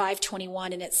 Corinthians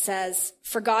 5:21, and it says,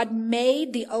 "For God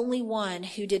made the only one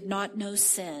who did not know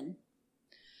sin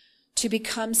to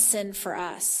become sin for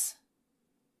us,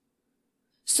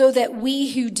 so that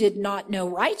we who did not know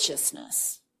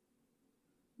righteousness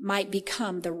might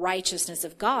become the righteousness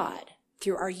of God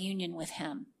through our union with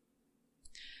him."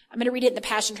 I'm going to read it in the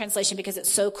Passion Translation because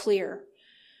it's so clear.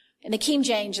 In the King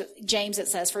James it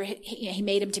says, "For he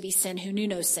made him to be sin who knew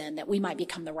no sin, that we might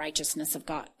become the righteousness of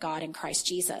God in Christ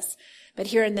Jesus." But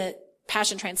here in the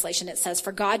Passion Translation it says,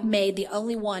 "For God made the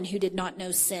only one who did not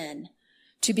know sin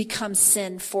to become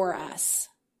sin for us,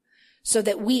 so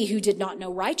that we who did not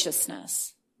know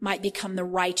righteousness might become the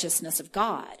righteousness of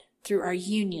God through our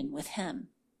union with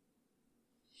him."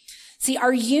 See,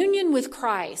 our union with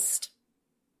Christ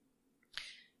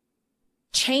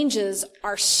changes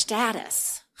our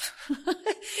status.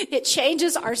 It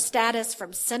changes our status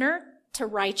from sinner to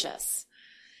righteous,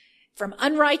 from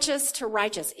unrighteous to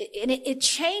righteous. It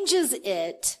changes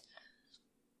it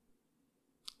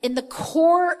in the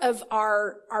core of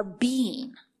our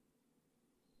being.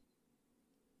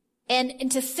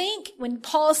 And to think when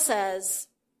Paul says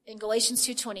in Galatians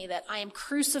 2:20 that I am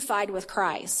crucified with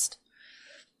Christ.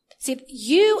 See,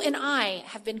 you and I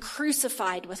have been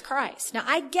crucified with Christ. Now,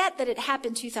 I get that it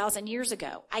happened 2,000 years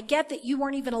ago. I get that you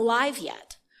weren't even alive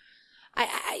yet.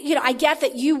 I get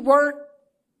that you weren't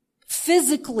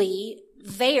physically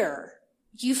there.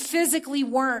 You physically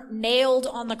weren't nailed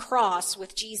on the cross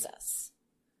with Jesus.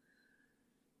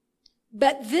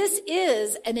 But this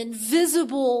is an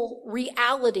invisible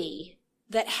reality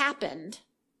that happened.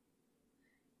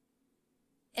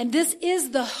 And this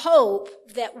is the hope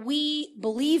that we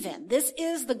believe in. This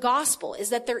is the gospel, is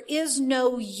that there is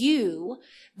no you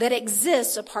that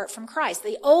exists apart from Christ.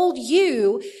 The old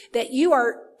you that you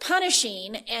are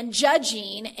punishing and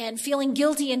judging and feeling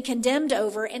guilty and condemned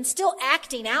over and still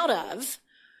acting out of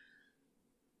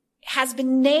has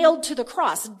been nailed to the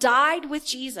cross, died with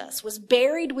Jesus, was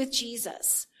buried with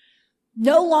Jesus,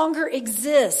 no longer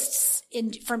exists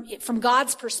from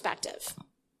God's perspective.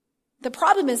 The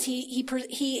problem is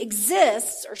he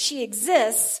exists, or she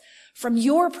exists, from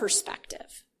your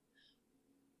perspective.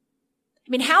 I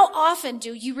mean, how often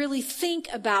do you really think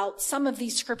about some of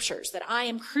these scriptures, that I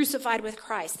am crucified with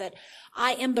Christ, that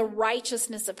I am the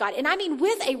righteousness of God? And I mean,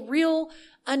 with a real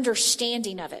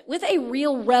understanding of it, with a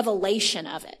real revelation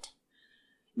of it.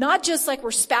 Not just like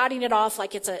we're spouting it off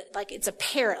like it's a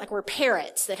parrot, like we're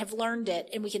parrots that have learned it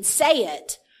and we can say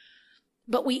it,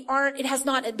 but it has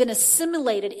not been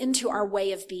assimilated into our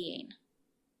way of being.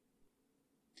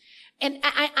 And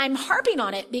I'm harping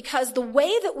on it because the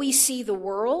way that we see the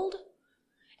world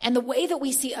and the way that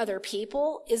we see other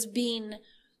people is being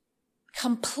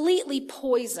completely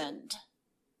poisoned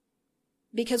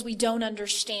because we don't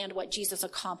understand what Jesus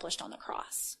accomplished on the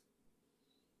cross.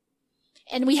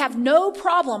 And we have no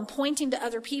problem pointing to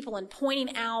other people and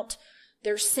pointing out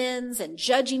their sins and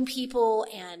judging people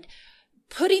and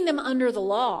putting them under the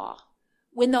law,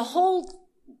 when the whole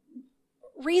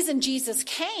reason Jesus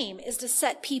came is to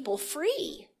set people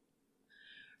free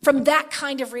from that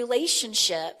kind of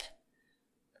relationship.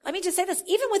 Let me just say this,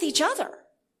 even with each other.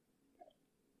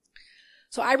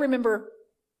 So I remember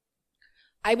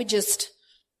I would just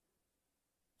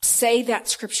say that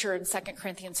scripture in 2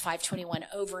 Corinthians 5:21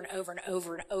 over and over and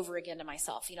over and over again to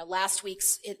myself. You know, in last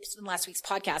week's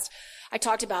podcast, I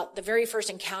talked about the very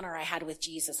first encounter I had with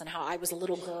Jesus and how I was a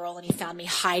little girl and he found me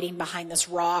hiding behind this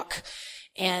rock.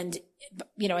 And,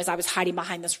 you know, as I was hiding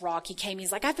behind this rock, he came,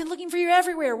 he's like, I've been looking for you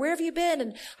everywhere. Where have you been?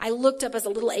 And I looked up as a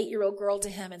little 8-year-old girl to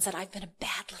him and said, I've been a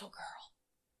bad little girl.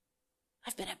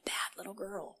 I've been a bad little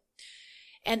girl.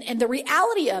 And the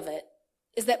reality of it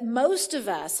is that most of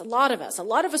us, a lot of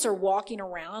us are walking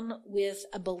around with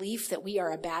a belief that we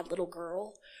are a bad little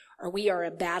girl or we are a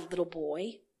bad little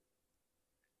boy.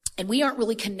 And we aren't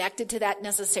really connected to that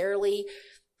necessarily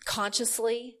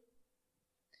consciously.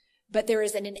 But there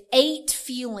is an innate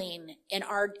feeling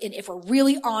if we're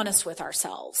really honest with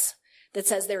ourselves, that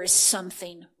says there is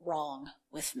something wrong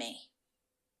with me.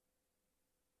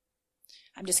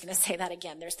 I'm just going to say that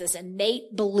again. There's this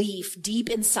innate belief deep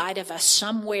inside of us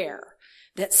somewhere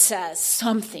that says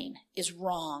something is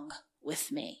wrong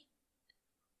with me.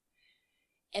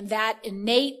 And that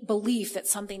innate belief that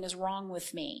something is wrong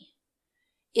with me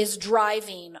is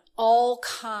driving all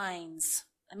kinds,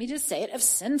 let me just say it, of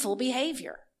sinful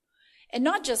behavior. And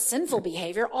not just sinful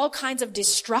behavior, all kinds of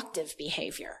destructive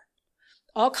behavior.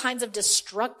 All kinds of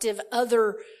destructive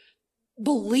other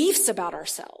beliefs about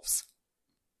ourselves.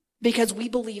 Because we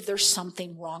believe there's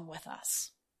something wrong with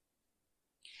us.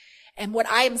 And what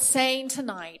I am saying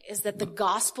tonight is that the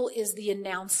gospel is the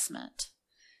announcement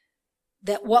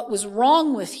that what was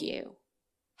wrong with you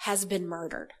has been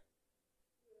murdered.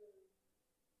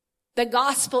 The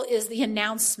gospel is the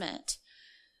announcement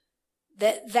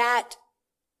that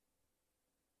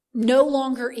no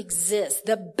longer exists.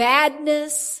 The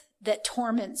badness that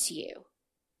torments you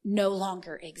no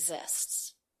longer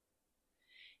exists.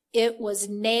 It was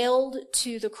nailed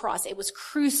to the cross. It was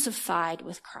crucified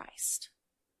with Christ.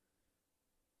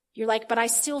 You're like, but I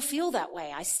still feel that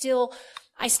way. I still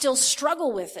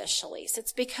struggle with this, Schlyce.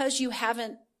 It's because you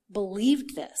haven't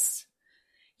believed this.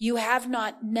 You have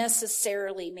not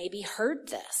necessarily maybe heard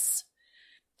this.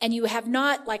 And you have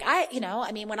not, like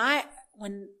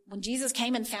when Jesus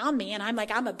came and found me and I'm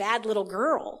like, I'm a bad little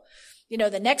girl. You know,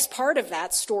 the next part of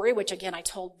that story, which again, I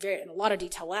told in a lot of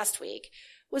detail last week,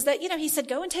 was that, he said,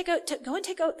 go and take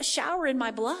a shower in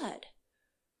my blood.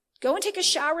 Go and take a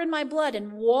shower in my blood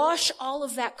and wash all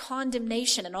of that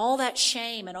condemnation and all that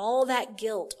shame and all that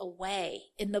guilt away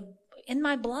in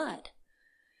my blood.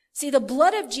 See, the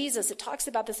blood of Jesus, it talks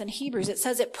about this in Hebrews. It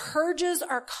says it purges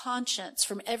our conscience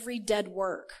from every dead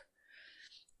work.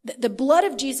 The blood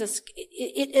of Jesus,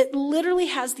 it literally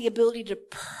has the ability to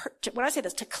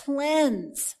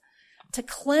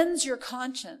cleanse your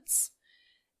conscience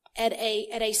at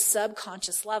a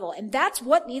subconscious level. And that's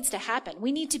what needs to happen.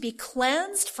 We need to be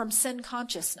cleansed from sin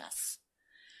consciousness.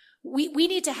 We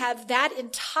need to have that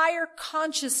entire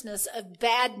consciousness of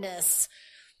badness,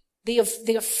 the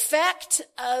effect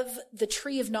of the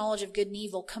tree of knowledge of good and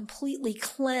evil completely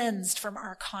cleansed from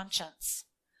our conscience.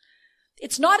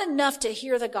 It's not enough to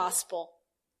hear the gospel,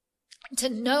 to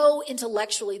know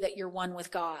intellectually that you're one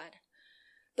with God.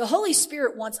 The Holy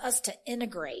Spirit wants us to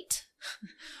integrate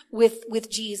with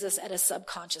Jesus at a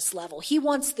subconscious level. He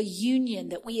wants the union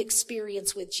that we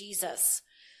experience with Jesus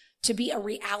to be a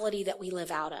reality that we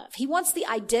live out of. He wants the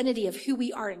identity of who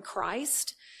we are in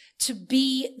Christ to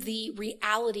be the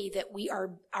reality that we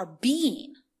are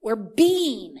being. We're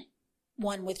being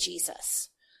one with Jesus.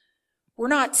 We're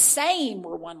not saying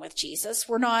we're one with Jesus.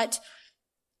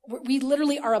 We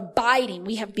literally are abiding.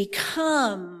 We have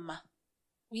become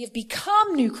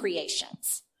new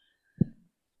creations.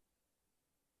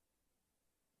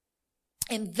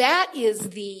 And that is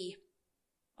the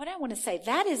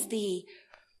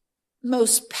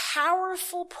most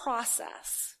powerful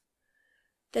process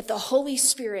that the Holy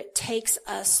Spirit takes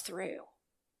us through.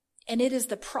 And it is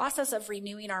the process of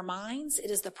renewing our minds. It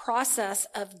is the process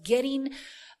of getting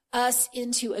us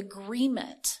into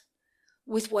agreement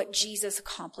with what Jesus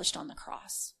accomplished on the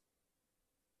cross.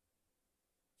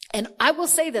 And I will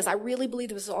say this, I really believe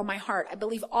this with all my heart. I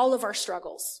believe all of our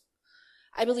struggles,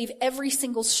 I believe every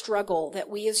single struggle that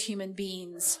we as human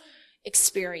beings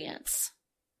experience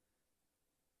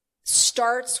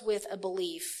starts with a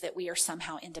belief that we are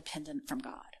somehow independent from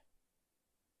God.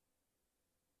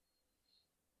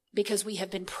 Because we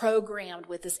have been programmed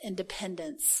with this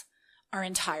independence our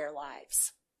entire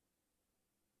lives.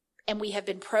 And we have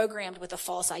been programmed with a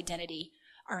false identity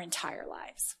our entire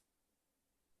lives.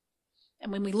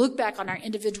 And when we look back on our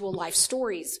individual life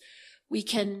stories, we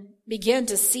can begin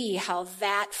to see how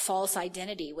that false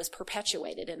identity was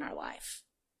perpetuated in our life.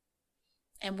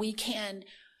 And we can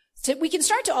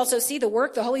start to also see the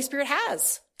work the Holy Spirit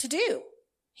has to do.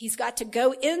 He's got to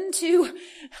go into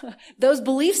those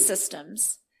belief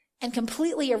systems and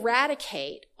completely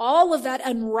eradicate all of that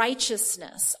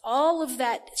unrighteousness, all of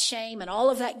that shame and all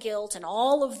of that guilt and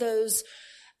all of those,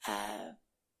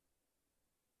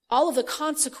 all of the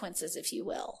consequences, if you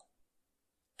will,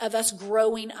 of us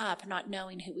growing up not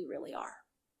knowing who we really are.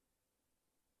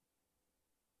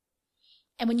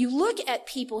 And when you look at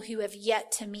people who have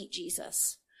yet to meet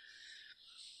Jesus,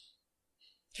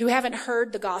 who haven't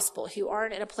heard the gospel, who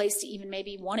aren't in a place to even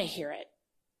maybe want to hear it,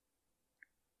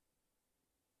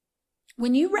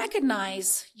 when you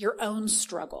recognize your own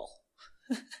struggle,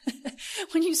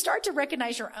 when you start to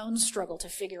recognize your own struggle to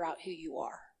figure out who you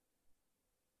are,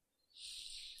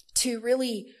 to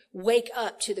really wake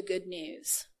up to the good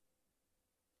news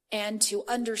and to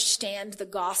understand the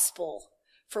gospel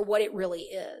for what it really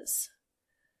is,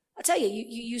 I'll tell you,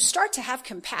 you start to have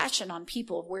compassion on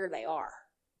people where they are.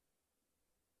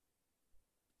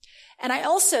 And I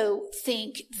also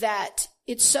think that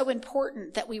it's so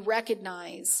important that we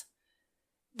recognize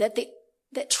that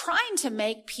trying to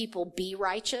make people be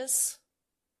righteous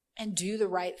and do the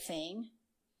right thing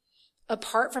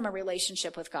apart from a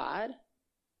relationship with God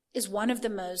is one of the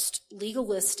most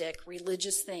legalistic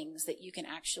religious things that you can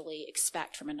actually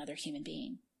expect from another human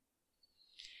being.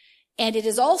 And it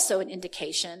is also an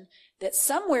indication that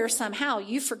somewhere, somehow,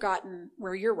 you've forgotten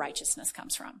where your righteousness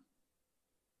comes from.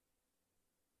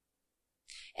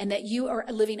 And that you are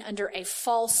living under a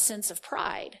false sense of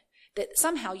pride that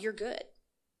somehow you're good.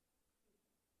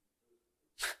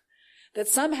 That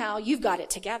somehow you've got it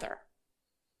together.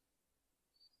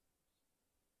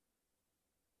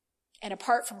 And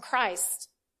apart from Christ,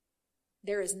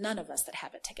 there is none of us that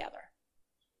have it together.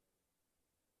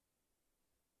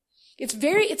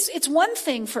 It's one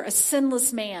thing for a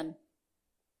sinless man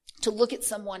to look at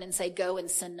someone and say, go and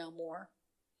sin no more.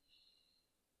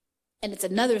 And it's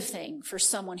another thing for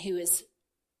someone who is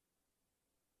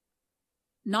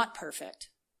not perfect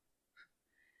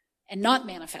and not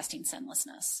manifesting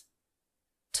sinlessness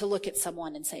to look at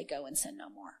someone and say, go and sin no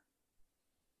more.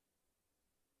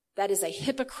 That is a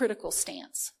hypocritical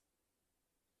stance.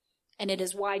 And it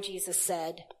is why Jesus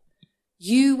said,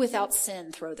 you without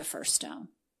sin throw the first stone.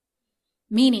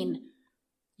 Meaning,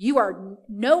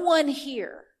 no one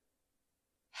here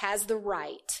has the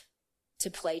right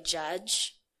to play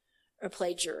judge or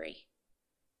play jury.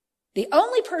 The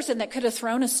only person that could have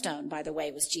thrown a stone, by the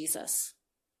way, was Jesus.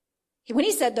 When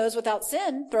he said those without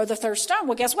sin, throw the first stone,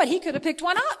 well, guess what? He could have picked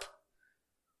one up.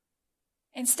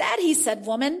 Instead, he said,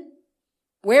 woman,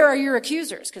 where are your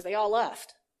accusers? Because they all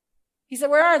left. He said,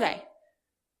 where are they?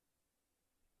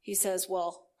 He says,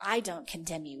 well, I don't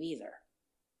condemn you either.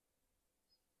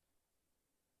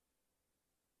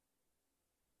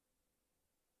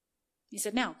 He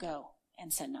said, now go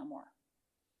and sin no more.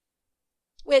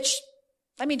 Which,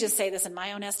 let me just say this in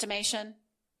my own estimation,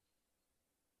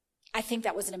 I think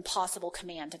that was an impossible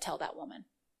command to tell that woman.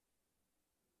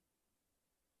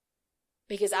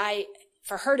 Because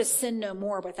for her to sin no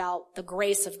more without the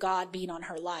grace of God being on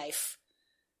her life,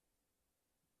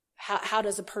 how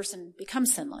does a person become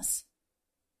sinless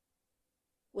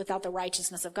without the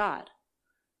righteousness of God?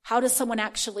 How does someone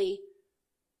actually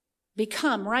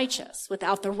become righteous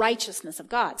without the righteousness of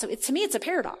God? So to me, it's a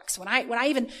paradox. When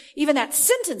I even that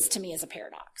sentence to me is a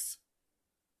paradox.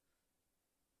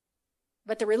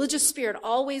 But the religious spirit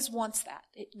always wants that.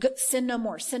 Sin no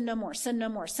more, sin no more, sin no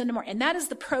more, sin no more. And that is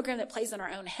the program that plays in our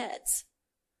own heads.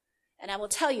 And I will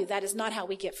tell you, that is not how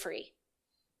we get free.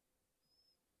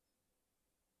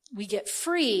 We get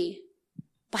free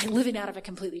by living out of a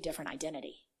completely different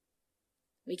identity.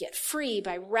 We get free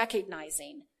by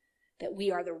recognizing that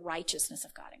we are the righteousness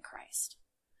of God in Christ.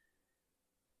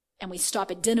 And we stop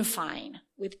identifying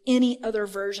with any other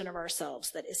version of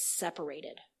ourselves that is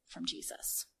separated from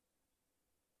Jesus.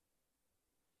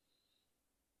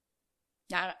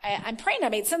 Now, I'm praying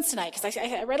that made sense tonight because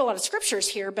I read a lot of scriptures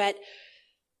here, but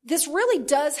this really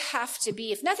does have to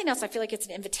be, if nothing else, I feel like it's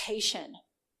an invitation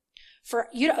for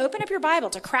you to open up your Bible,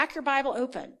 to crack your Bible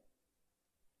open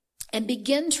and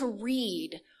begin to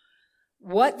read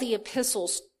what the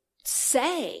epistles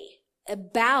say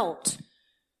about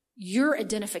your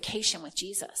identification with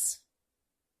Jesus.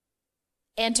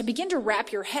 And to begin to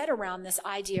wrap your head around this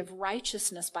idea of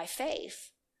righteousness by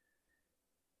faith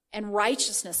and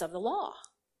righteousness of the law.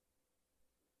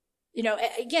 You know,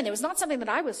 again, it was not something that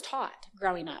I was taught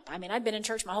growing up. I mean, I've been in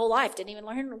church my whole life, didn't even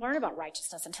learn about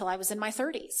righteousness until I was in my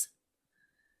 30s.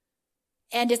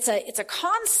 And it's a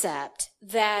concept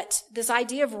that this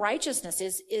idea of righteousness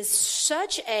is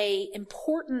such a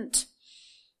important,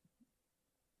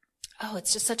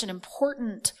 it's just such an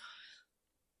important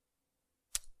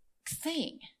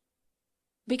thing.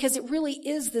 Because it really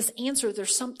is this answer.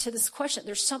 To this question.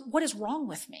 What is wrong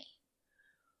with me?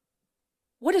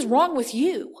 What is wrong with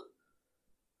you?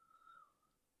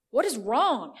 What is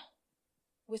wrong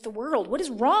with the world? What is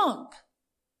wrong?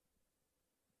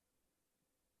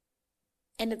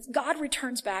 And God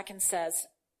returns back and says,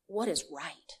 what is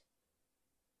right?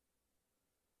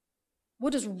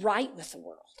 What is right with the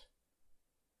world?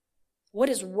 What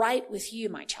is right with you,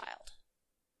 my child?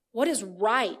 What is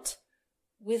right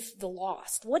with the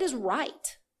lost? What is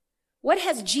right? What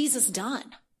has Jesus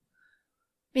done?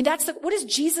 I mean, what has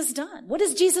Jesus done? What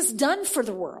has Jesus done for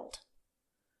the world?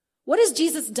 What has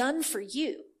Jesus done for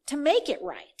you to make it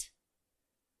right?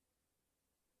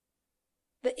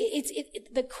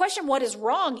 The question, what is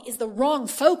wrong, is the wrong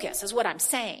focus, is what I'm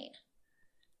saying.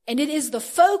 And it is the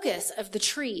focus of the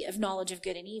tree of knowledge of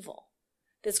good and evil.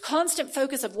 This constant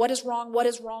focus of what is wrong, what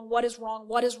is wrong, what is wrong,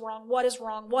 what is wrong, what is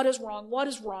wrong, what is wrong, what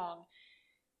is wrong.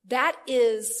 That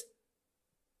is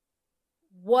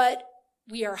what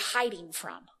we are hiding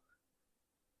from.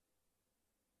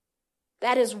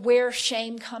 That is where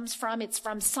shame comes from. It's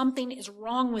from something is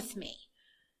wrong with me.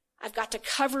 I've got to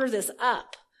cover this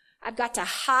up. I've got to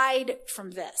hide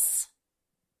from this.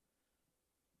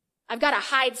 I've got to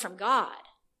hide from God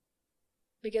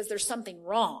because there's something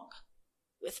wrong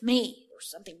with me. There's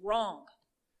something wrong.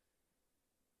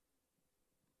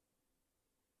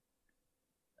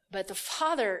 But the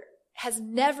Father has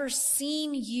never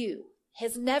seen you,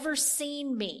 has never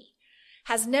seen me,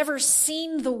 has never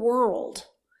seen the world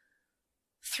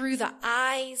through the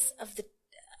eyes of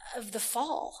the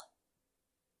fall.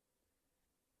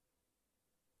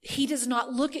 He does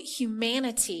not look at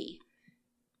humanity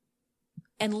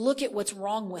and look at what's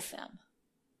wrong with them.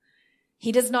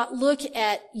 He does not look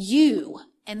at you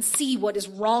and see what is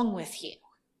wrong with you.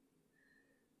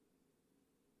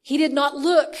 He did not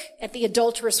look at the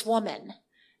adulterous woman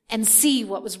and see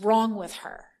what was wrong with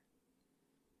her.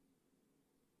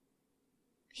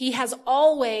 He has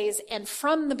always, and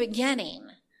from the beginning,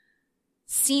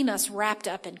 seen us wrapped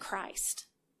up in Christ.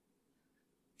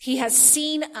 He has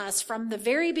seen us from the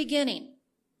very beginning,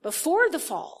 before the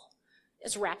fall,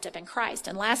 as wrapped up in Christ.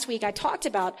 And last week I talked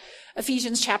about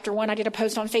Ephesians chapter 1. I did a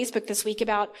post on Facebook this week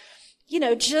about,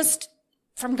 just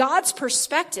from God's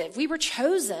perspective, we were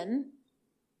chosen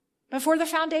before the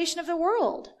foundation of the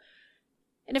world.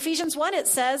 In Ephesians 1, it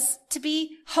says to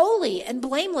be holy and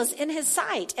blameless in his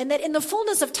sight, and that in the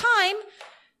fullness of time,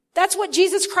 that's what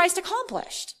Jesus Christ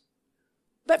accomplished.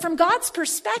 But from God's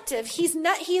perspective, he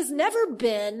has never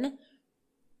been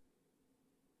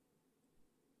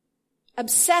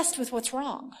obsessed with what's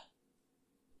wrong.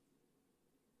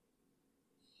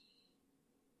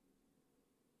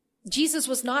 Jesus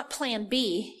was not plan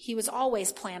B. He was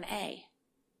always plan A.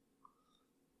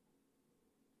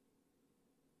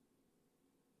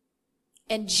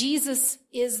 And Jesus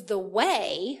is the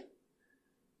way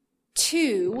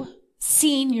to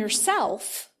seeing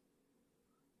yourself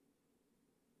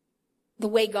the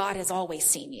way God has always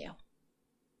seen you.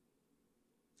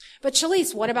 But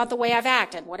Schlyce, what about the way I've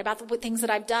acted? What about the things that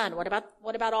I've done? What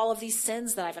about all of these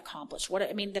sins that I've accomplished?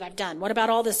 That I've done? What about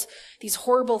all these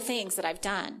horrible things that I've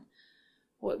done?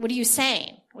 What are you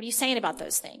saying? What are you saying about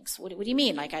those things? What do you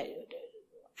mean?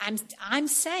 I'm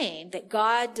saying that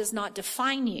God does not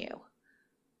define you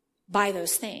by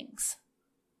those things.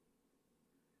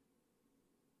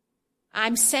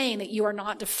 I'm saying that you are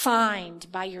not defined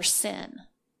by your sin.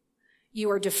 You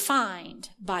are defined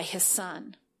by his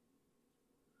son.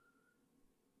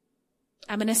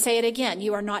 I'm going to say it again.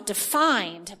 You are not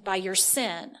defined by your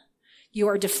sin. You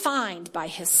are defined by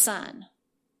his son.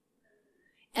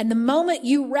 And the moment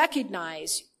you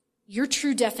recognize your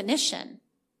true definition,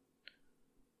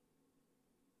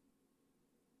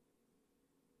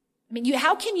 I mean,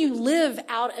 how can you live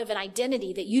out of an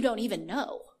identity that you don't even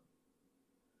know?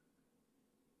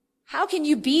 How can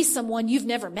you be someone you've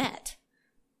never met?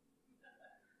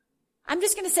 I'm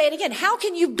just going to say it again. How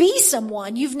can you be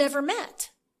someone you've never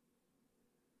met?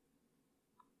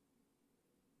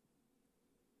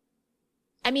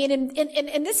 I mean,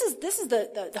 and this is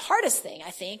the hardest thing, I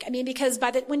think. I mean, because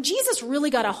when Jesus really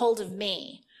got a hold of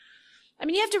me, I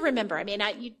mean, you have to remember. I mean,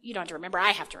 you don't have to remember.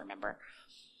 I have to remember.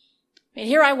 I mean,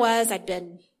 here I was. I'd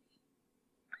been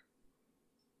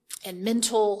in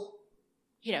mental,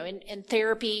 in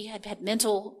therapy. I'd had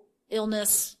mental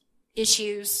illness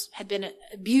issues. Had been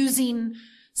abusing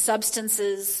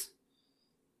substances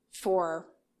for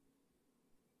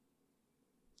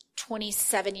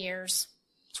 27 years.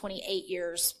 28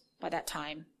 years by that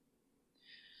time.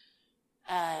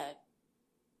 Had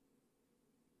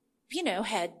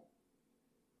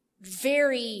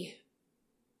very,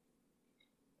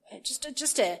 just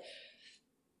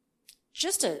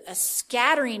a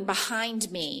scattering behind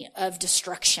me of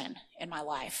destruction in my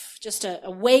life. Just a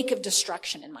wake of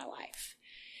destruction in my life.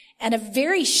 And a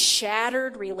very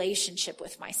shattered relationship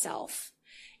with myself.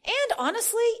 And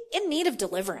honestly, in need of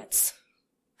deliverance.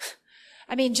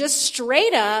 I mean, just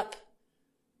straight up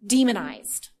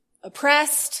demonized,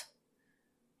 oppressed,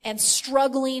 and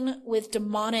struggling with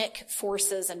demonic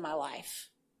forces in my life.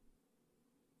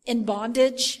 In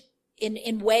bondage,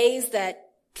 in ways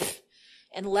that,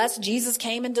 unless Jesus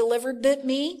came and delivered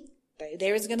me,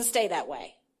 they was going to stay that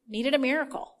way. Needed a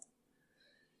miracle.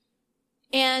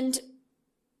 And,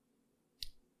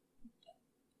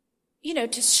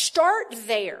 to start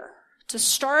there, to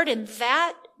start in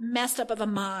that messed up of a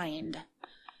mind,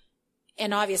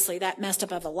 and obviously that messed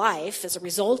up of a life as a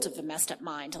result of a messed up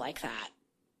mind like that.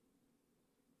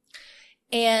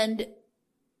 And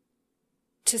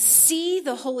to see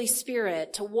the Holy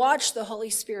Spirit, to watch the Holy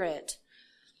Spirit,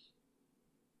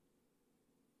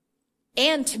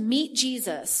 and to meet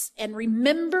Jesus and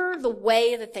remember the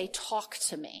way that they talked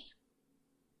to me.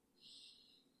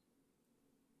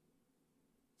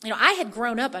 I had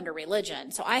grown up under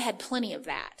religion, so I had plenty of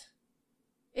that.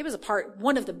 It was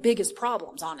one of the biggest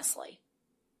problems, honestly.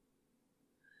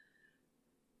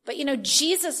 But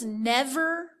Jesus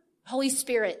never, Holy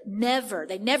Spirit never,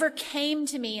 they never came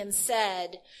to me and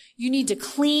said, you need to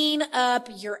clean up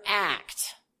your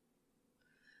act.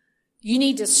 You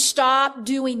need to stop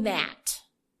doing that.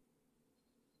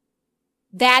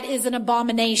 That is an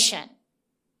abomination.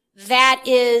 That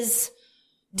is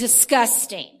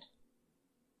disgusting.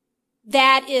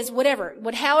 That is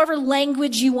however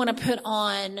language you want to put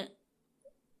on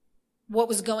what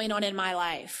was going on in my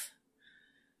life.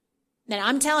 Now,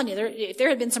 I'm telling you, if there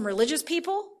had been some religious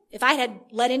people, if I had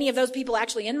let any of those people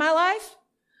actually in my life,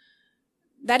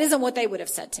 that isn't what they would have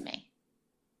said to me.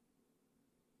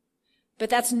 But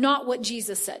that's not what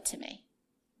Jesus said to me.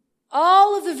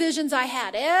 All of the visions I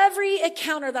had, every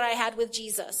encounter that I had with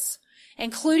Jesus,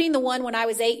 including the one when I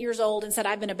was 8 years old and said,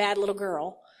 I've been a bad little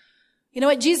girl. You know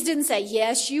what? Jesus didn't say,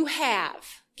 yes, you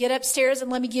have. Get upstairs and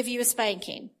let me give you a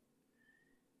spanking.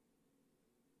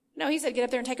 No, he said, get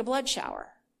up there and take a blood shower.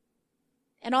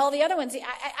 And all the other ones,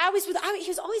 I was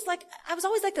always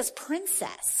like this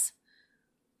princess.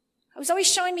 I was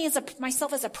always showing me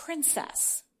myself as a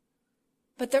princess.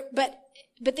 But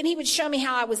then he would show me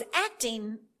how I was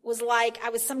acting was like I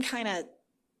was some kind of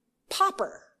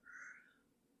pauper.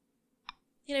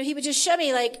 He would just show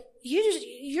me like,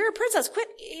 you're a princess. Quit.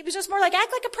 He was just more like,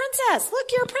 act like a princess.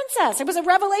 Look, you're a princess. It was a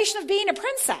revelation of being a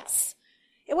princess.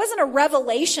 It wasn't a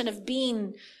revelation of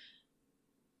being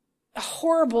a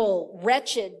horrible,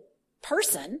 wretched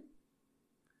person.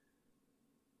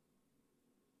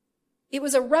 It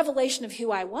was a revelation of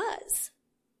who I was.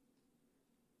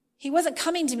 He wasn't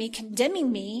coming to me,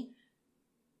 condemning me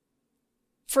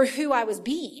for who I was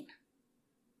being.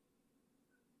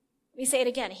 Let me say it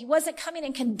again. He wasn't coming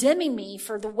and condemning me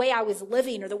for the way I was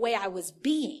living or the way I was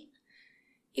being.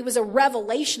 It was a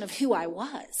revelation of who I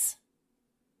was.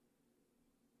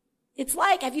 It's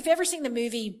like, have you ever seen the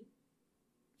movie,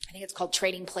 I think it's called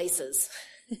Trading Places,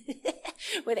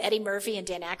 with Eddie Murphy and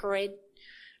Dan Aykroyd?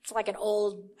 It's like an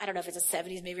old, I don't know if it's a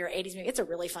 70s movie or 80s movie. It's a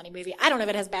really funny movie. I don't know if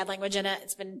it has bad language in it.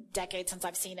 It's been decades since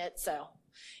I've seen it. So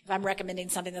if I'm recommending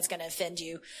something that's going to offend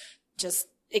you, just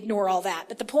ignore all that.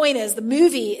 But the point is, the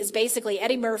movie is basically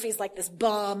Eddie Murphy's like this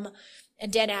bum,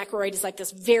 and Dan Aykroyd is like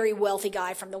this very wealthy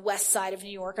guy from the west side of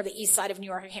New York or the east side of New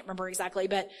York. I can't remember exactly,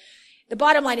 but the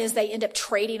bottom line is they end up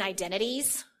trading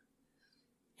identities.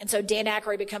 And so Dan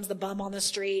Aykroyd becomes the bum on the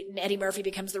street and Eddie Murphy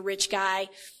becomes the rich guy.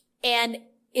 And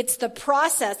it's the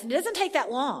process, and it doesn't take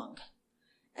that long,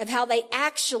 of how they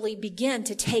actually begin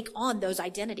to take on those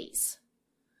identities.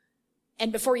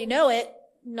 And before you know it,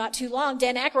 not too long,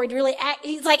 Dan Aykroyd really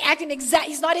he's like acting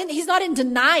he's not in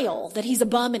denial that he's a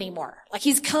bum anymore. Like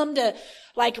he's come to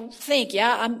like think,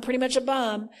 yeah, I'm pretty much a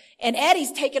bum. And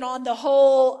Eddie's taken on the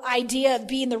whole idea of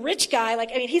being the rich guy. Like,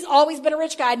 I mean, he's always been a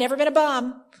rich guy, never been a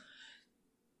bum.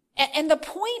 And the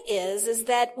point is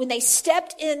that when they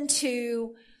stepped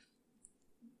into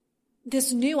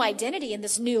this new identity and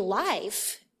this new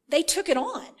life, they took it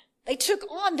on. They took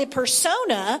on the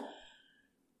persona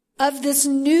of this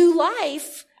new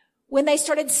life when they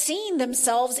started seeing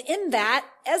themselves in that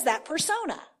as that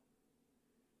persona.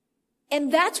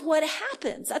 And that's what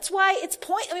happens. That's why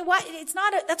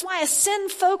that's why a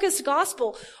sin-focused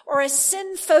gospel or a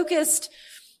sin-focused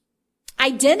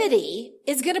identity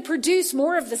is going to produce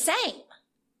more of the same.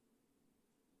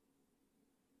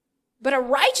 But a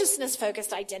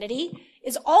righteousness-focused identity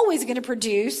is always going to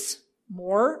produce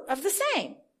more of the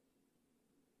same.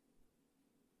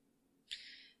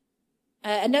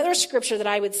 Another scripture that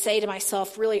I would say to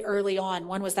myself really early on,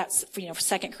 one was that, 2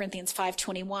 Corinthians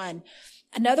 5:21.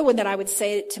 Another one that I would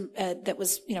say that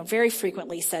was, very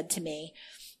frequently said to me,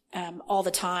 all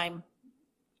the time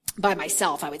by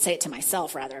myself, I would say it to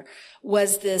myself rather,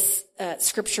 was this,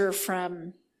 scripture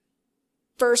from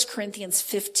 1 Corinthians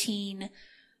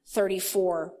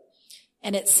 15:34.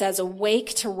 And it says,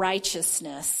 awake to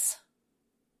righteousness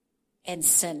and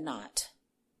sin not.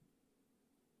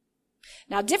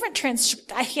 Now, different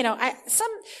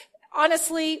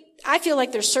honestly, I feel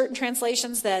like there's certain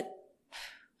translations that,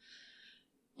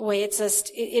 boy,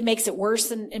 it makes it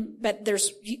worse. But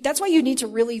that's why you need to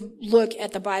really look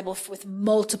at the Bible with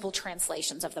multiple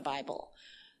translations of the Bible.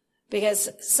 Because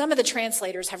some of the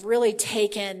translators have really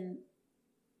taken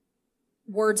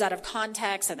words out of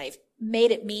context and they've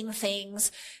made it mean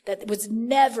things that was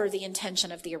never the intention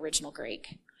of the original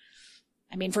Greek.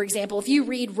 I mean, for example, if you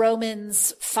read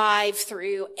Romans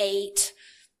 5-8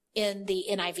 in the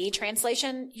NIV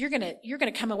translation, you're going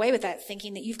to come away with that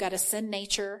thinking that you've got a sin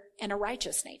nature and a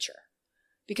righteous nature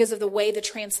because of the way the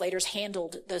translators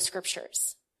handled those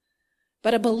scriptures.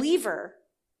 But a believer,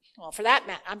 well, for that,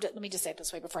 let me just say it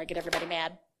this way before I get everybody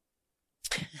mad.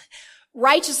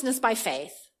 Righteousness by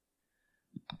faith,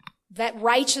 that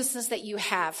righteousness that you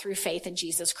have through faith in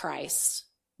Jesus Christ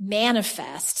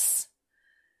manifests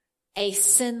a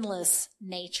sinless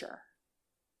nature.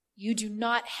 You do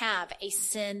not have a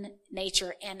sin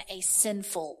nature and a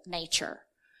sinful nature.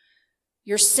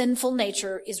 Your sinful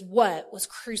nature is what was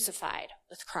crucified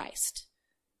with Christ.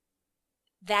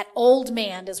 That old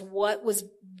man is what was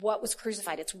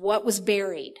crucified. It's what was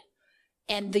buried.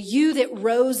 And the you that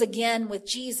rose again with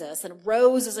Jesus and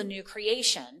rose as a new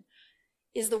creation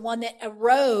is the one that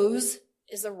arose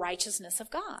is the righteousness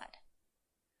of God.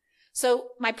 So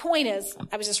my point is,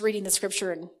 I was just reading the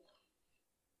scripture in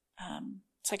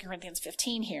 2 Corinthians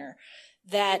 15 here,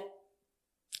 that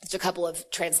there's a couple of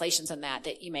translations in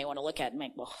that you may want to look at and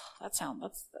make, well,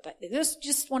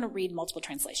 just want to read multiple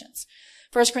translations.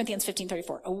 1 Corinthians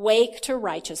 15:34, awake to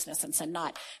righteousness and sin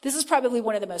not. This is probably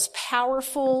one of the most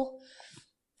powerful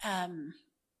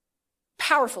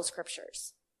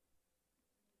scriptures.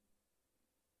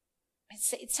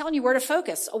 It's telling you where to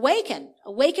focus. Awaken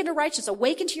to righteousness.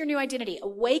 Awaken to your new identity.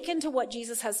 Awaken to what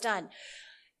Jesus has done.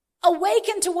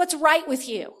 Awaken to what's right with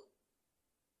you.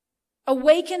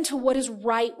 Awaken to what is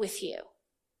right with you.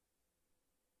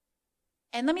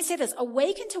 And let me say this,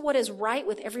 awaken to what is right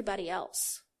with everybody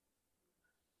else.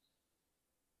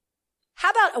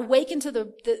 How about awaken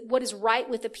to what is right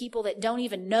with the people that don't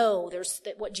even know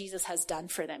what Jesus has done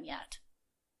for them yet?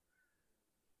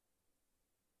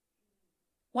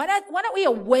 Why don't we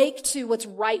awake to what's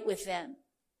right with them?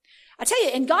 I tell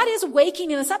you, and God is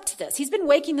waking us up to this. He's been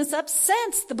waking us up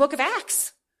since the book of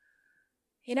Acts.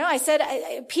 I said,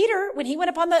 Peter, when he went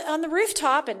up on the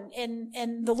rooftop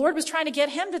and the Lord was trying to get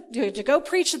him to go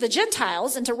preach to the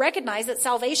Gentiles and to recognize that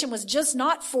salvation was just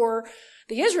not for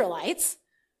the Israelites,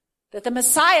 that the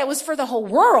Messiah was for the whole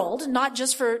world, not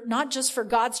just for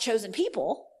God's chosen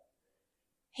people.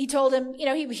 He told him,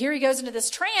 here he goes into this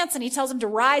trance and he tells him to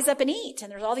rise up and eat. And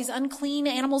there's all these unclean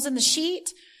animals in the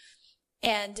sheet.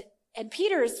 And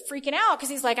Peter is freaking out because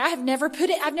he's like, I've never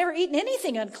eaten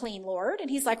anything unclean, Lord. And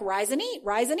he's like, rise and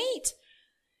eat.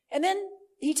 And then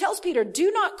he tells Peter,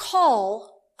 do not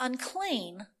call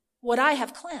unclean what I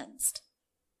have cleansed.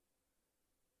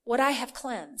 What I have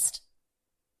cleansed.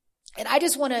 And I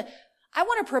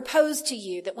want to propose to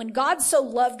you that when God so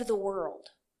loved the world,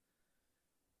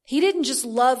 he didn't just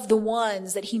love the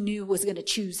ones that he knew was going to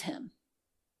choose him.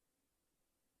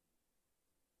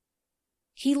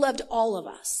 He loved all of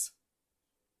us.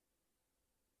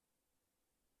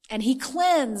 And he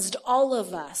cleansed all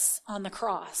of us on the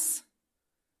cross.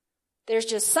 There's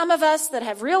just some of us that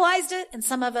have realized it and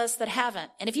some of us that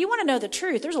haven't. And if you want to know the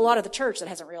truth, there's a lot of the church that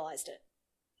hasn't realized it.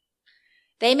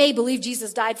 They may believe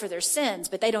Jesus died for their sins,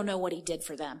 but they don't know what he did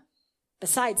for them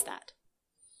besides that.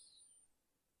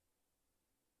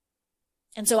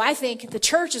 And so I think the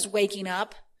church is waking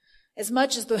up as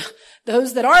much as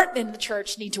those that aren't in the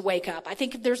church need to wake up. I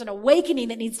think there's an awakening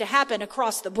that needs to happen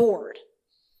across the board.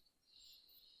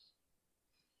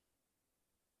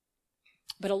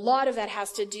 But a lot of that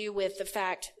has to do with the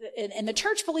fact, and the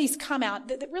church police come out,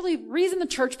 the really reason the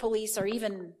church police have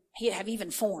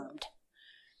even formed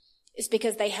is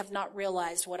because they have not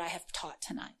realized what I have taught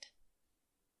tonight.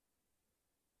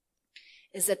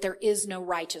 Is that there is no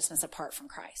righteousness apart from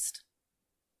Christ.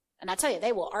 And I tell you,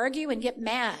 they will argue and get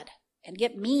mad and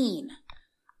get mean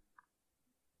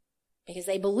because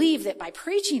they believe that by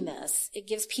preaching this, it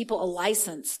gives people a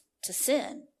license to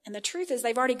sin. And the truth is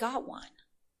they've already got one.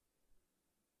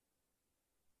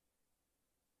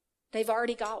 They've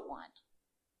already got one.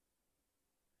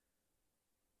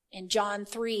 In John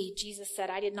 3, Jesus said,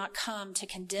 I did not come to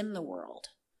condemn the world,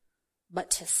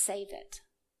 but to save it.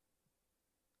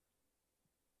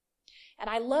 And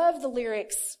I love the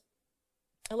lyrics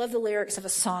of a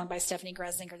song by Stephanie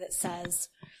Gresinger that says,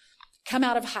 come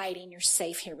out of hiding, you're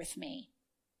safe here with me.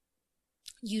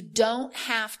 You don't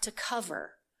have to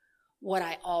cover what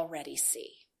I already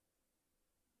see.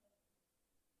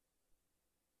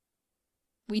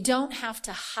 We don't have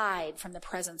to hide from the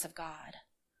presence of God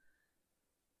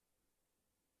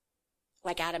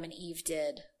like Adam and Eve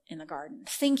did in the garden,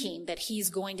 thinking that he's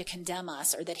going to condemn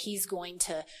us or that he's going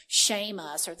to shame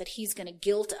us or that he's going to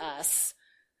guilt us.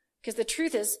 Because the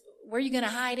truth is, where are you going to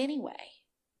hide anyway?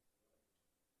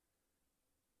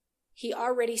 He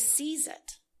already sees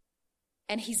it,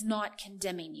 and he's not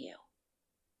condemning you.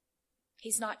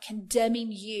 He's not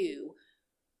condemning you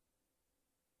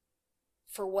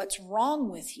for what's wrong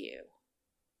with you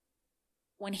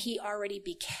when he already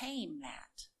became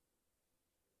that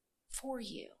for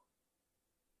you.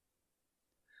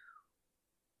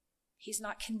 He's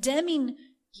not condemning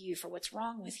you for what's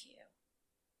wrong with you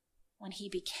when he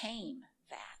became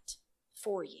that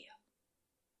for you.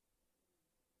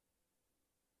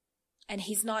 And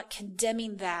he's not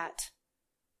condemning that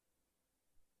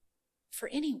for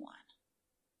anyone.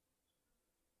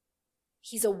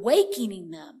 He's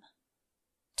awakening them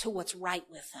to what's right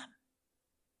with them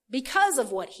because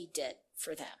of what he did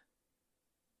for them.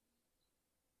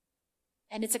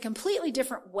 And it's a completely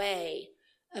different way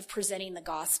of presenting the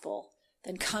gospel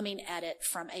than coming at it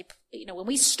from when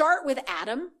we start with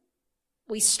Adam,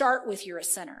 we start with you're a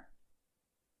sinner.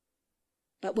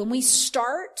 But when we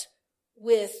start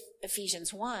with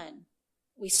Ephesians 1,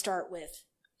 we start with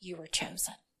you were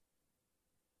chosen.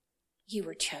 You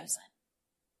were chosen.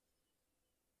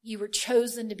 You were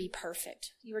chosen to be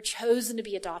perfect. You were chosen to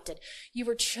be adopted. You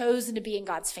were chosen to be in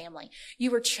God's family. You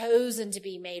were chosen to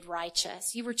be made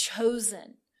righteous. You were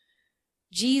chosen.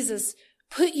 Jesus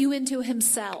put you into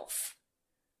himself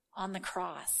on the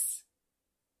cross.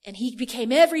 And he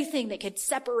became everything that could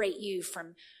separate you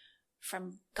from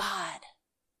God.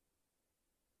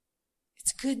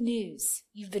 It's good news.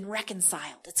 You've been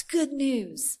reconciled. It's good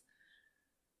news.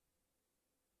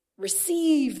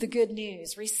 Receive the good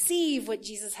news. Receive what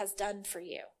Jesus has done for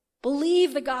you.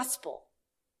 Believe the gospel.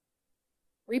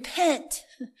 Repent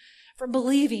from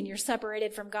believing you're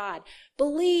separated from God.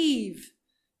 Believe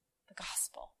the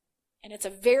gospel. And it's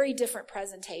a very different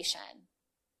presentation.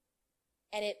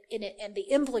 And the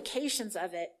implications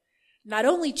of it not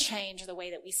only change the way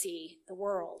that we see the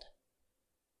world,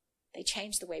 they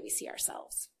change the way we see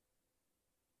ourselves.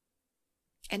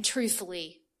 And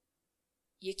truthfully,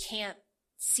 you can't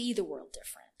see the world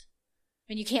different. I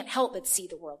mean, you can't help but see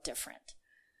the world different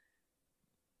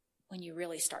when you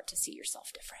really start to see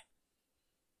yourself different.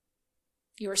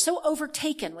 You are so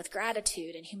overtaken with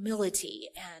gratitude and humility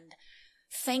and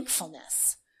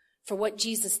thankfulness for what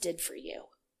Jesus did for you.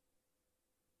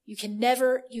 You could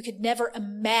never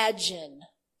imagine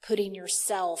putting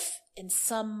yourself in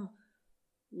some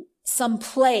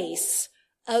place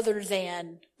other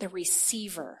than the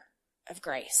receiver of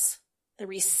grace, the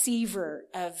receiver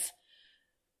of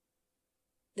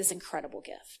this incredible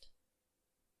gift.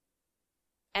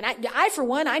 And I for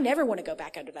one, I never want to go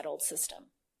back under that old system.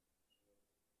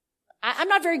 I'm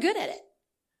not very good at it.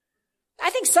 I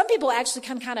think some people actually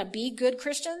can kind of be good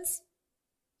Christians.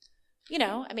 You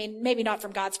know, I mean, maybe not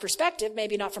from God's perspective,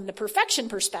 maybe not from the perfection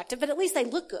perspective, but at least they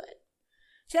look good.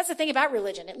 See, that's the thing about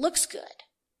religion. It looks good.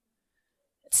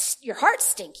 Your heart's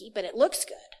stinky, but it looks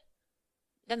good.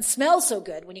 It doesn't smell so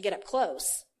good when you get up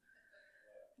close.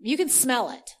 You can smell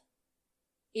it,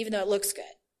 even though it looks good.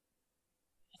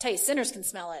 I tell you, sinners can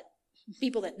smell it.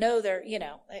 People that know they're,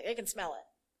 they can smell it.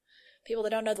 People that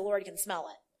don't know the Lord can smell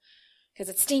it because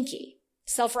it's stinky.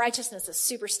 Self-righteousness is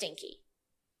super stinky.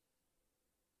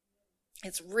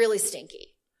 It's really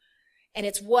stinky. And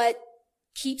it's what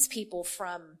keeps people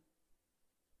from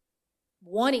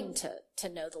wanting to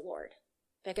know the Lord,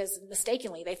 because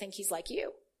mistakenly they think he's like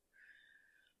you.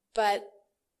 But,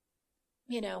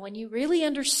 when you really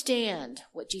understand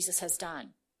what Jesus has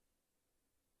done,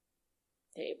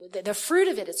 the fruit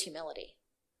of it is humility.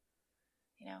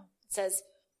 It says,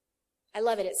 I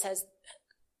love it. It says,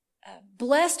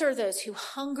 blessed are those who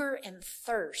hunger and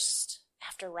thirst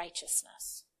after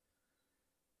righteousness,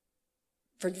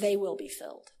 for they will be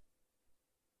filled.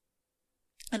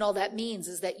 And all that means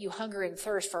is that you hunger and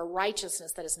thirst for a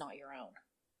righteousness that is not your own.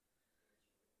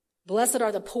 Blessed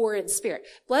are the poor in spirit.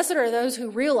 Blessed are those who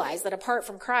realize that apart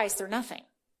from Christ, they're nothing.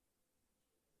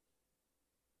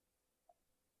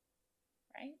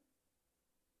 Right?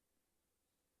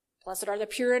 Blessed are the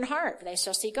pure in heart, for they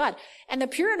shall see God. And the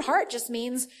pure in heart just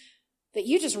means that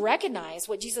you just recognize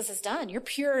what Jesus has done. You're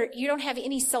pure. You don't have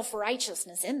any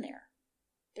self-righteousness in there.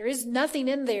 There is nothing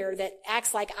in there that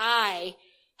acts like I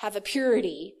have a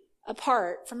purity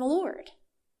apart from the Lord.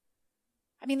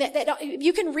 I mean, that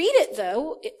you can read it,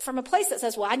 though, from a place that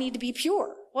says, well, I need to be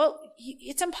pure. Well,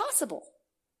 it's impossible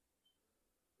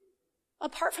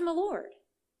apart from the Lord.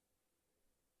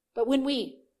 But when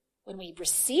we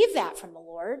receive that from the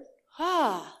Lord,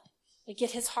 we get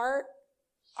his heart,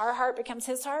 our heart becomes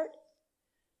his heart.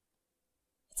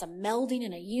 It's a melding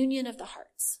and a union of the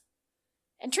hearts.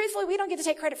 And truthfully, we don't get to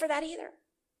take credit for that either.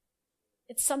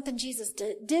 It's something Jesus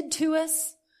did to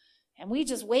us, and we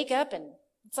just wake up and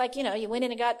it's like, you went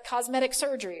in and got cosmetic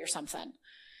surgery or something.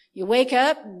 You wake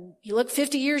up and you look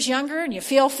 50 years younger and you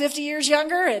feel 50 years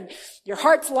younger and your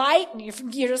heart's light and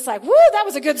you're just like, woo, that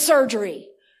was a good surgery.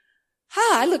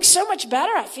 I look so much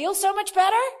better. I feel so much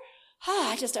better.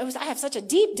 I have such a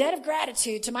deep debt of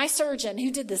gratitude to my surgeon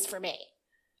who did this for me.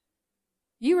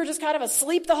 You were just kind of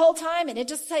asleep the whole time and he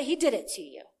did it to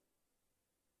you.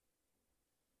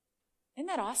 Isn't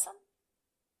that awesome?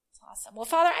 It's awesome. Well,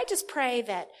 Father, I just pray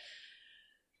that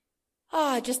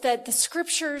that the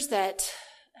scriptures that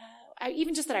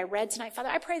I read tonight, Father,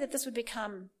 I pray that this would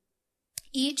become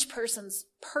each person's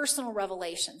personal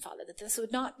revelation, Father, that this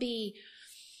would not be,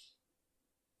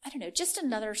 just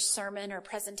another sermon or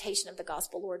presentation of the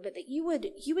gospel, Lord, but that you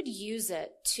would use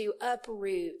it to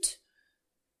uproot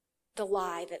the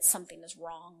lie that something is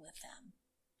wrong with them.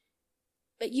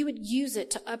 But you would use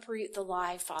it to uproot the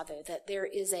lie, Father, that there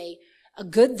is a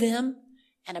good them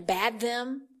and a bad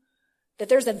them, that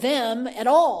there's a them at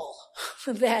all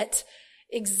that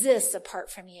exists apart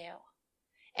from you.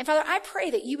 And Father, I pray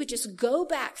that you would just go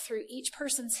back through each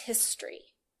person's history.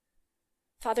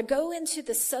 Father, go into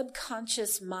the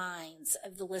subconscious minds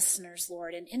of the listeners,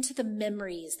 Lord, and into the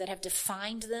memories that have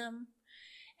defined them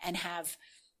and have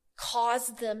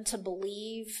caused them to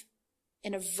believe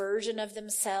in a version of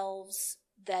themselves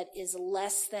that is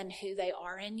less than who they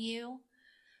are in you.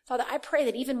 Father, I pray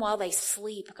that even while they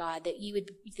sleep, God, that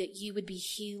you would be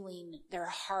healing their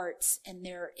hearts and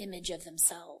their image of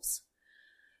themselves.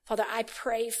 Father, I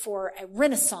pray for a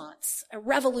renaissance, a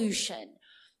revolution,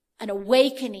 an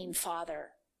awakening, Father,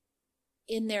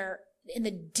 in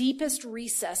the deepest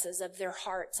recesses of their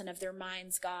hearts and of their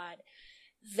minds, God,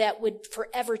 that would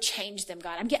forever change them,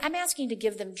 God. I'm asking you to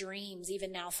give them dreams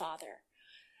even now, Father.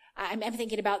 I'm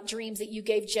thinking about dreams that you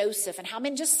gave Joseph and how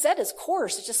just set his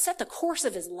course. It just set the course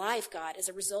of his life, God, as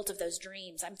a result of those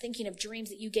dreams. I'm thinking of dreams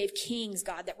that you gave kings,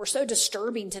 God, that were so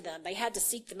disturbing to them. They had to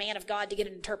seek the man of God to get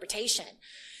an interpretation.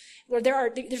 Lord,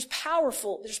 there's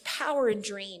power in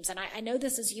dreams. And I know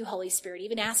this is you, Holy Spirit,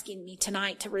 even asking me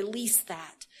tonight to release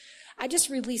that. I just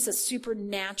release a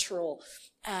supernatural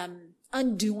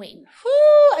undoing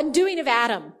of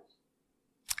Adam.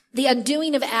 The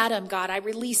undoing of Adam, God, I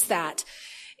release that.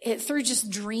 Through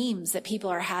just dreams that people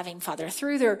are having, Father,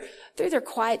 through their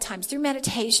quiet times, through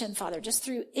meditation, Father, just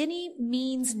through any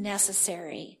means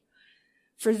necessary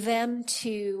for them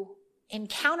to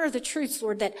encounter the truths,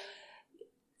 Lord, that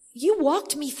you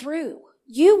walked me through.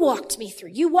 You walked me through.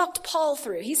 You walked Paul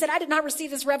through. He said, I did not receive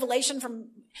this revelation from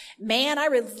man. I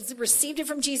received it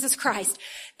from Jesus Christ.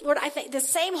 Lord, I think the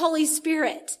same Holy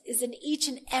Spirit is in each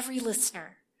and every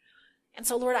listener. And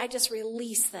so, Lord, I just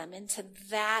release them into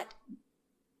that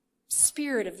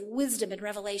spirit of wisdom and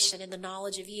revelation in the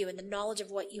knowledge of you and the knowledge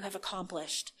of what you have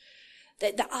accomplished.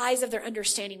 That the eyes of their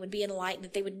understanding would be enlightened,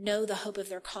 that they would know the hope of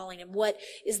their calling and what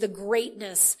is the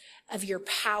greatness of your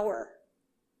power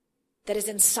that is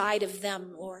inside of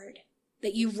them, Lord.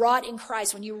 That you wrought in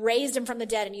Christ when you raised him from the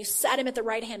dead and you sat him at the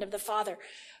right hand of the Father,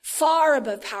 far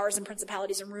above powers and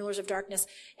principalities and rulers of darkness.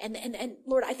 And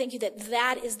Lord, I thank you that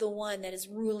that is the one that is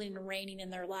ruling and reigning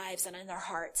in their lives and in their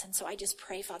hearts. And so I just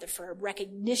pray, Father, for a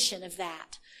recognition of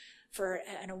that, for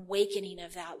an awakening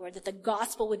of that, Lord, that the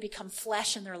gospel would become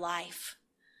flesh in their life,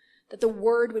 that the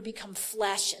word would become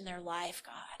flesh in their life,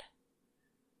 God.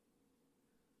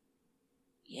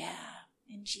 Yeah,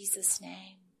 in Jesus'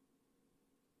 name.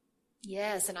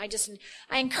 Yes, and I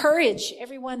encourage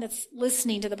everyone that's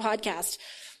listening to the podcast.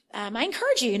 I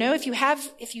encourage you,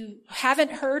 if you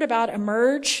haven't heard about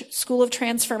Emerge School of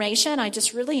Transformation, I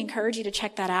just really encourage you to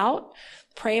check that out.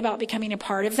 Pray about becoming a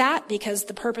part of that, because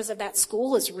the purpose of that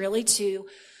school is really to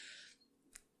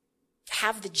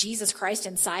have the Jesus Christ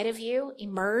inside of you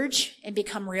emerge and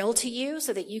become real to you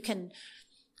so that you can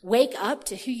wake up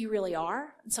to who you really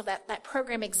are. And so that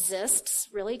program exists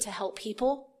really to help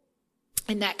people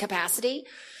in that capacity.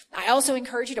 I also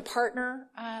encourage you to partner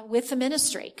with the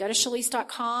ministry. Go to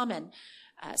Schlyce.com and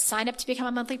sign up to become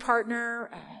a monthly partner.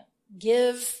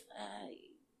 Give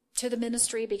to the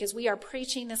ministry, because we are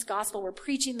preaching this gospel. We're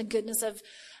preaching the goodness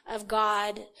of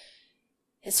God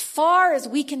as far as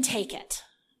we can take it.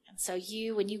 And so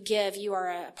when you give, you are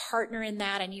a partner in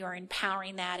that, and you are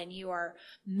empowering that, and you are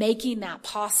making that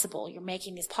possible. You're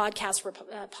making these podcasts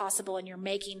possible, and you're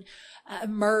making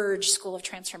Emerge School of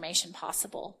Transformation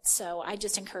possible. So I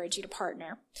just encourage you to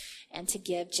partner and to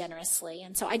give generously.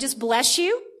 And so I just bless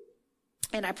you.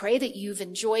 And I pray that you've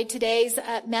enjoyed today's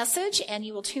message, and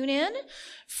you will tune in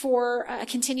for a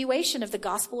continuation of the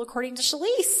gospel according to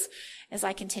Schlyce as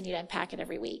I continue to unpack it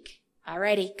every week.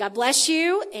 Alrighty. God bless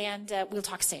you, and we'll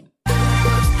talk soon.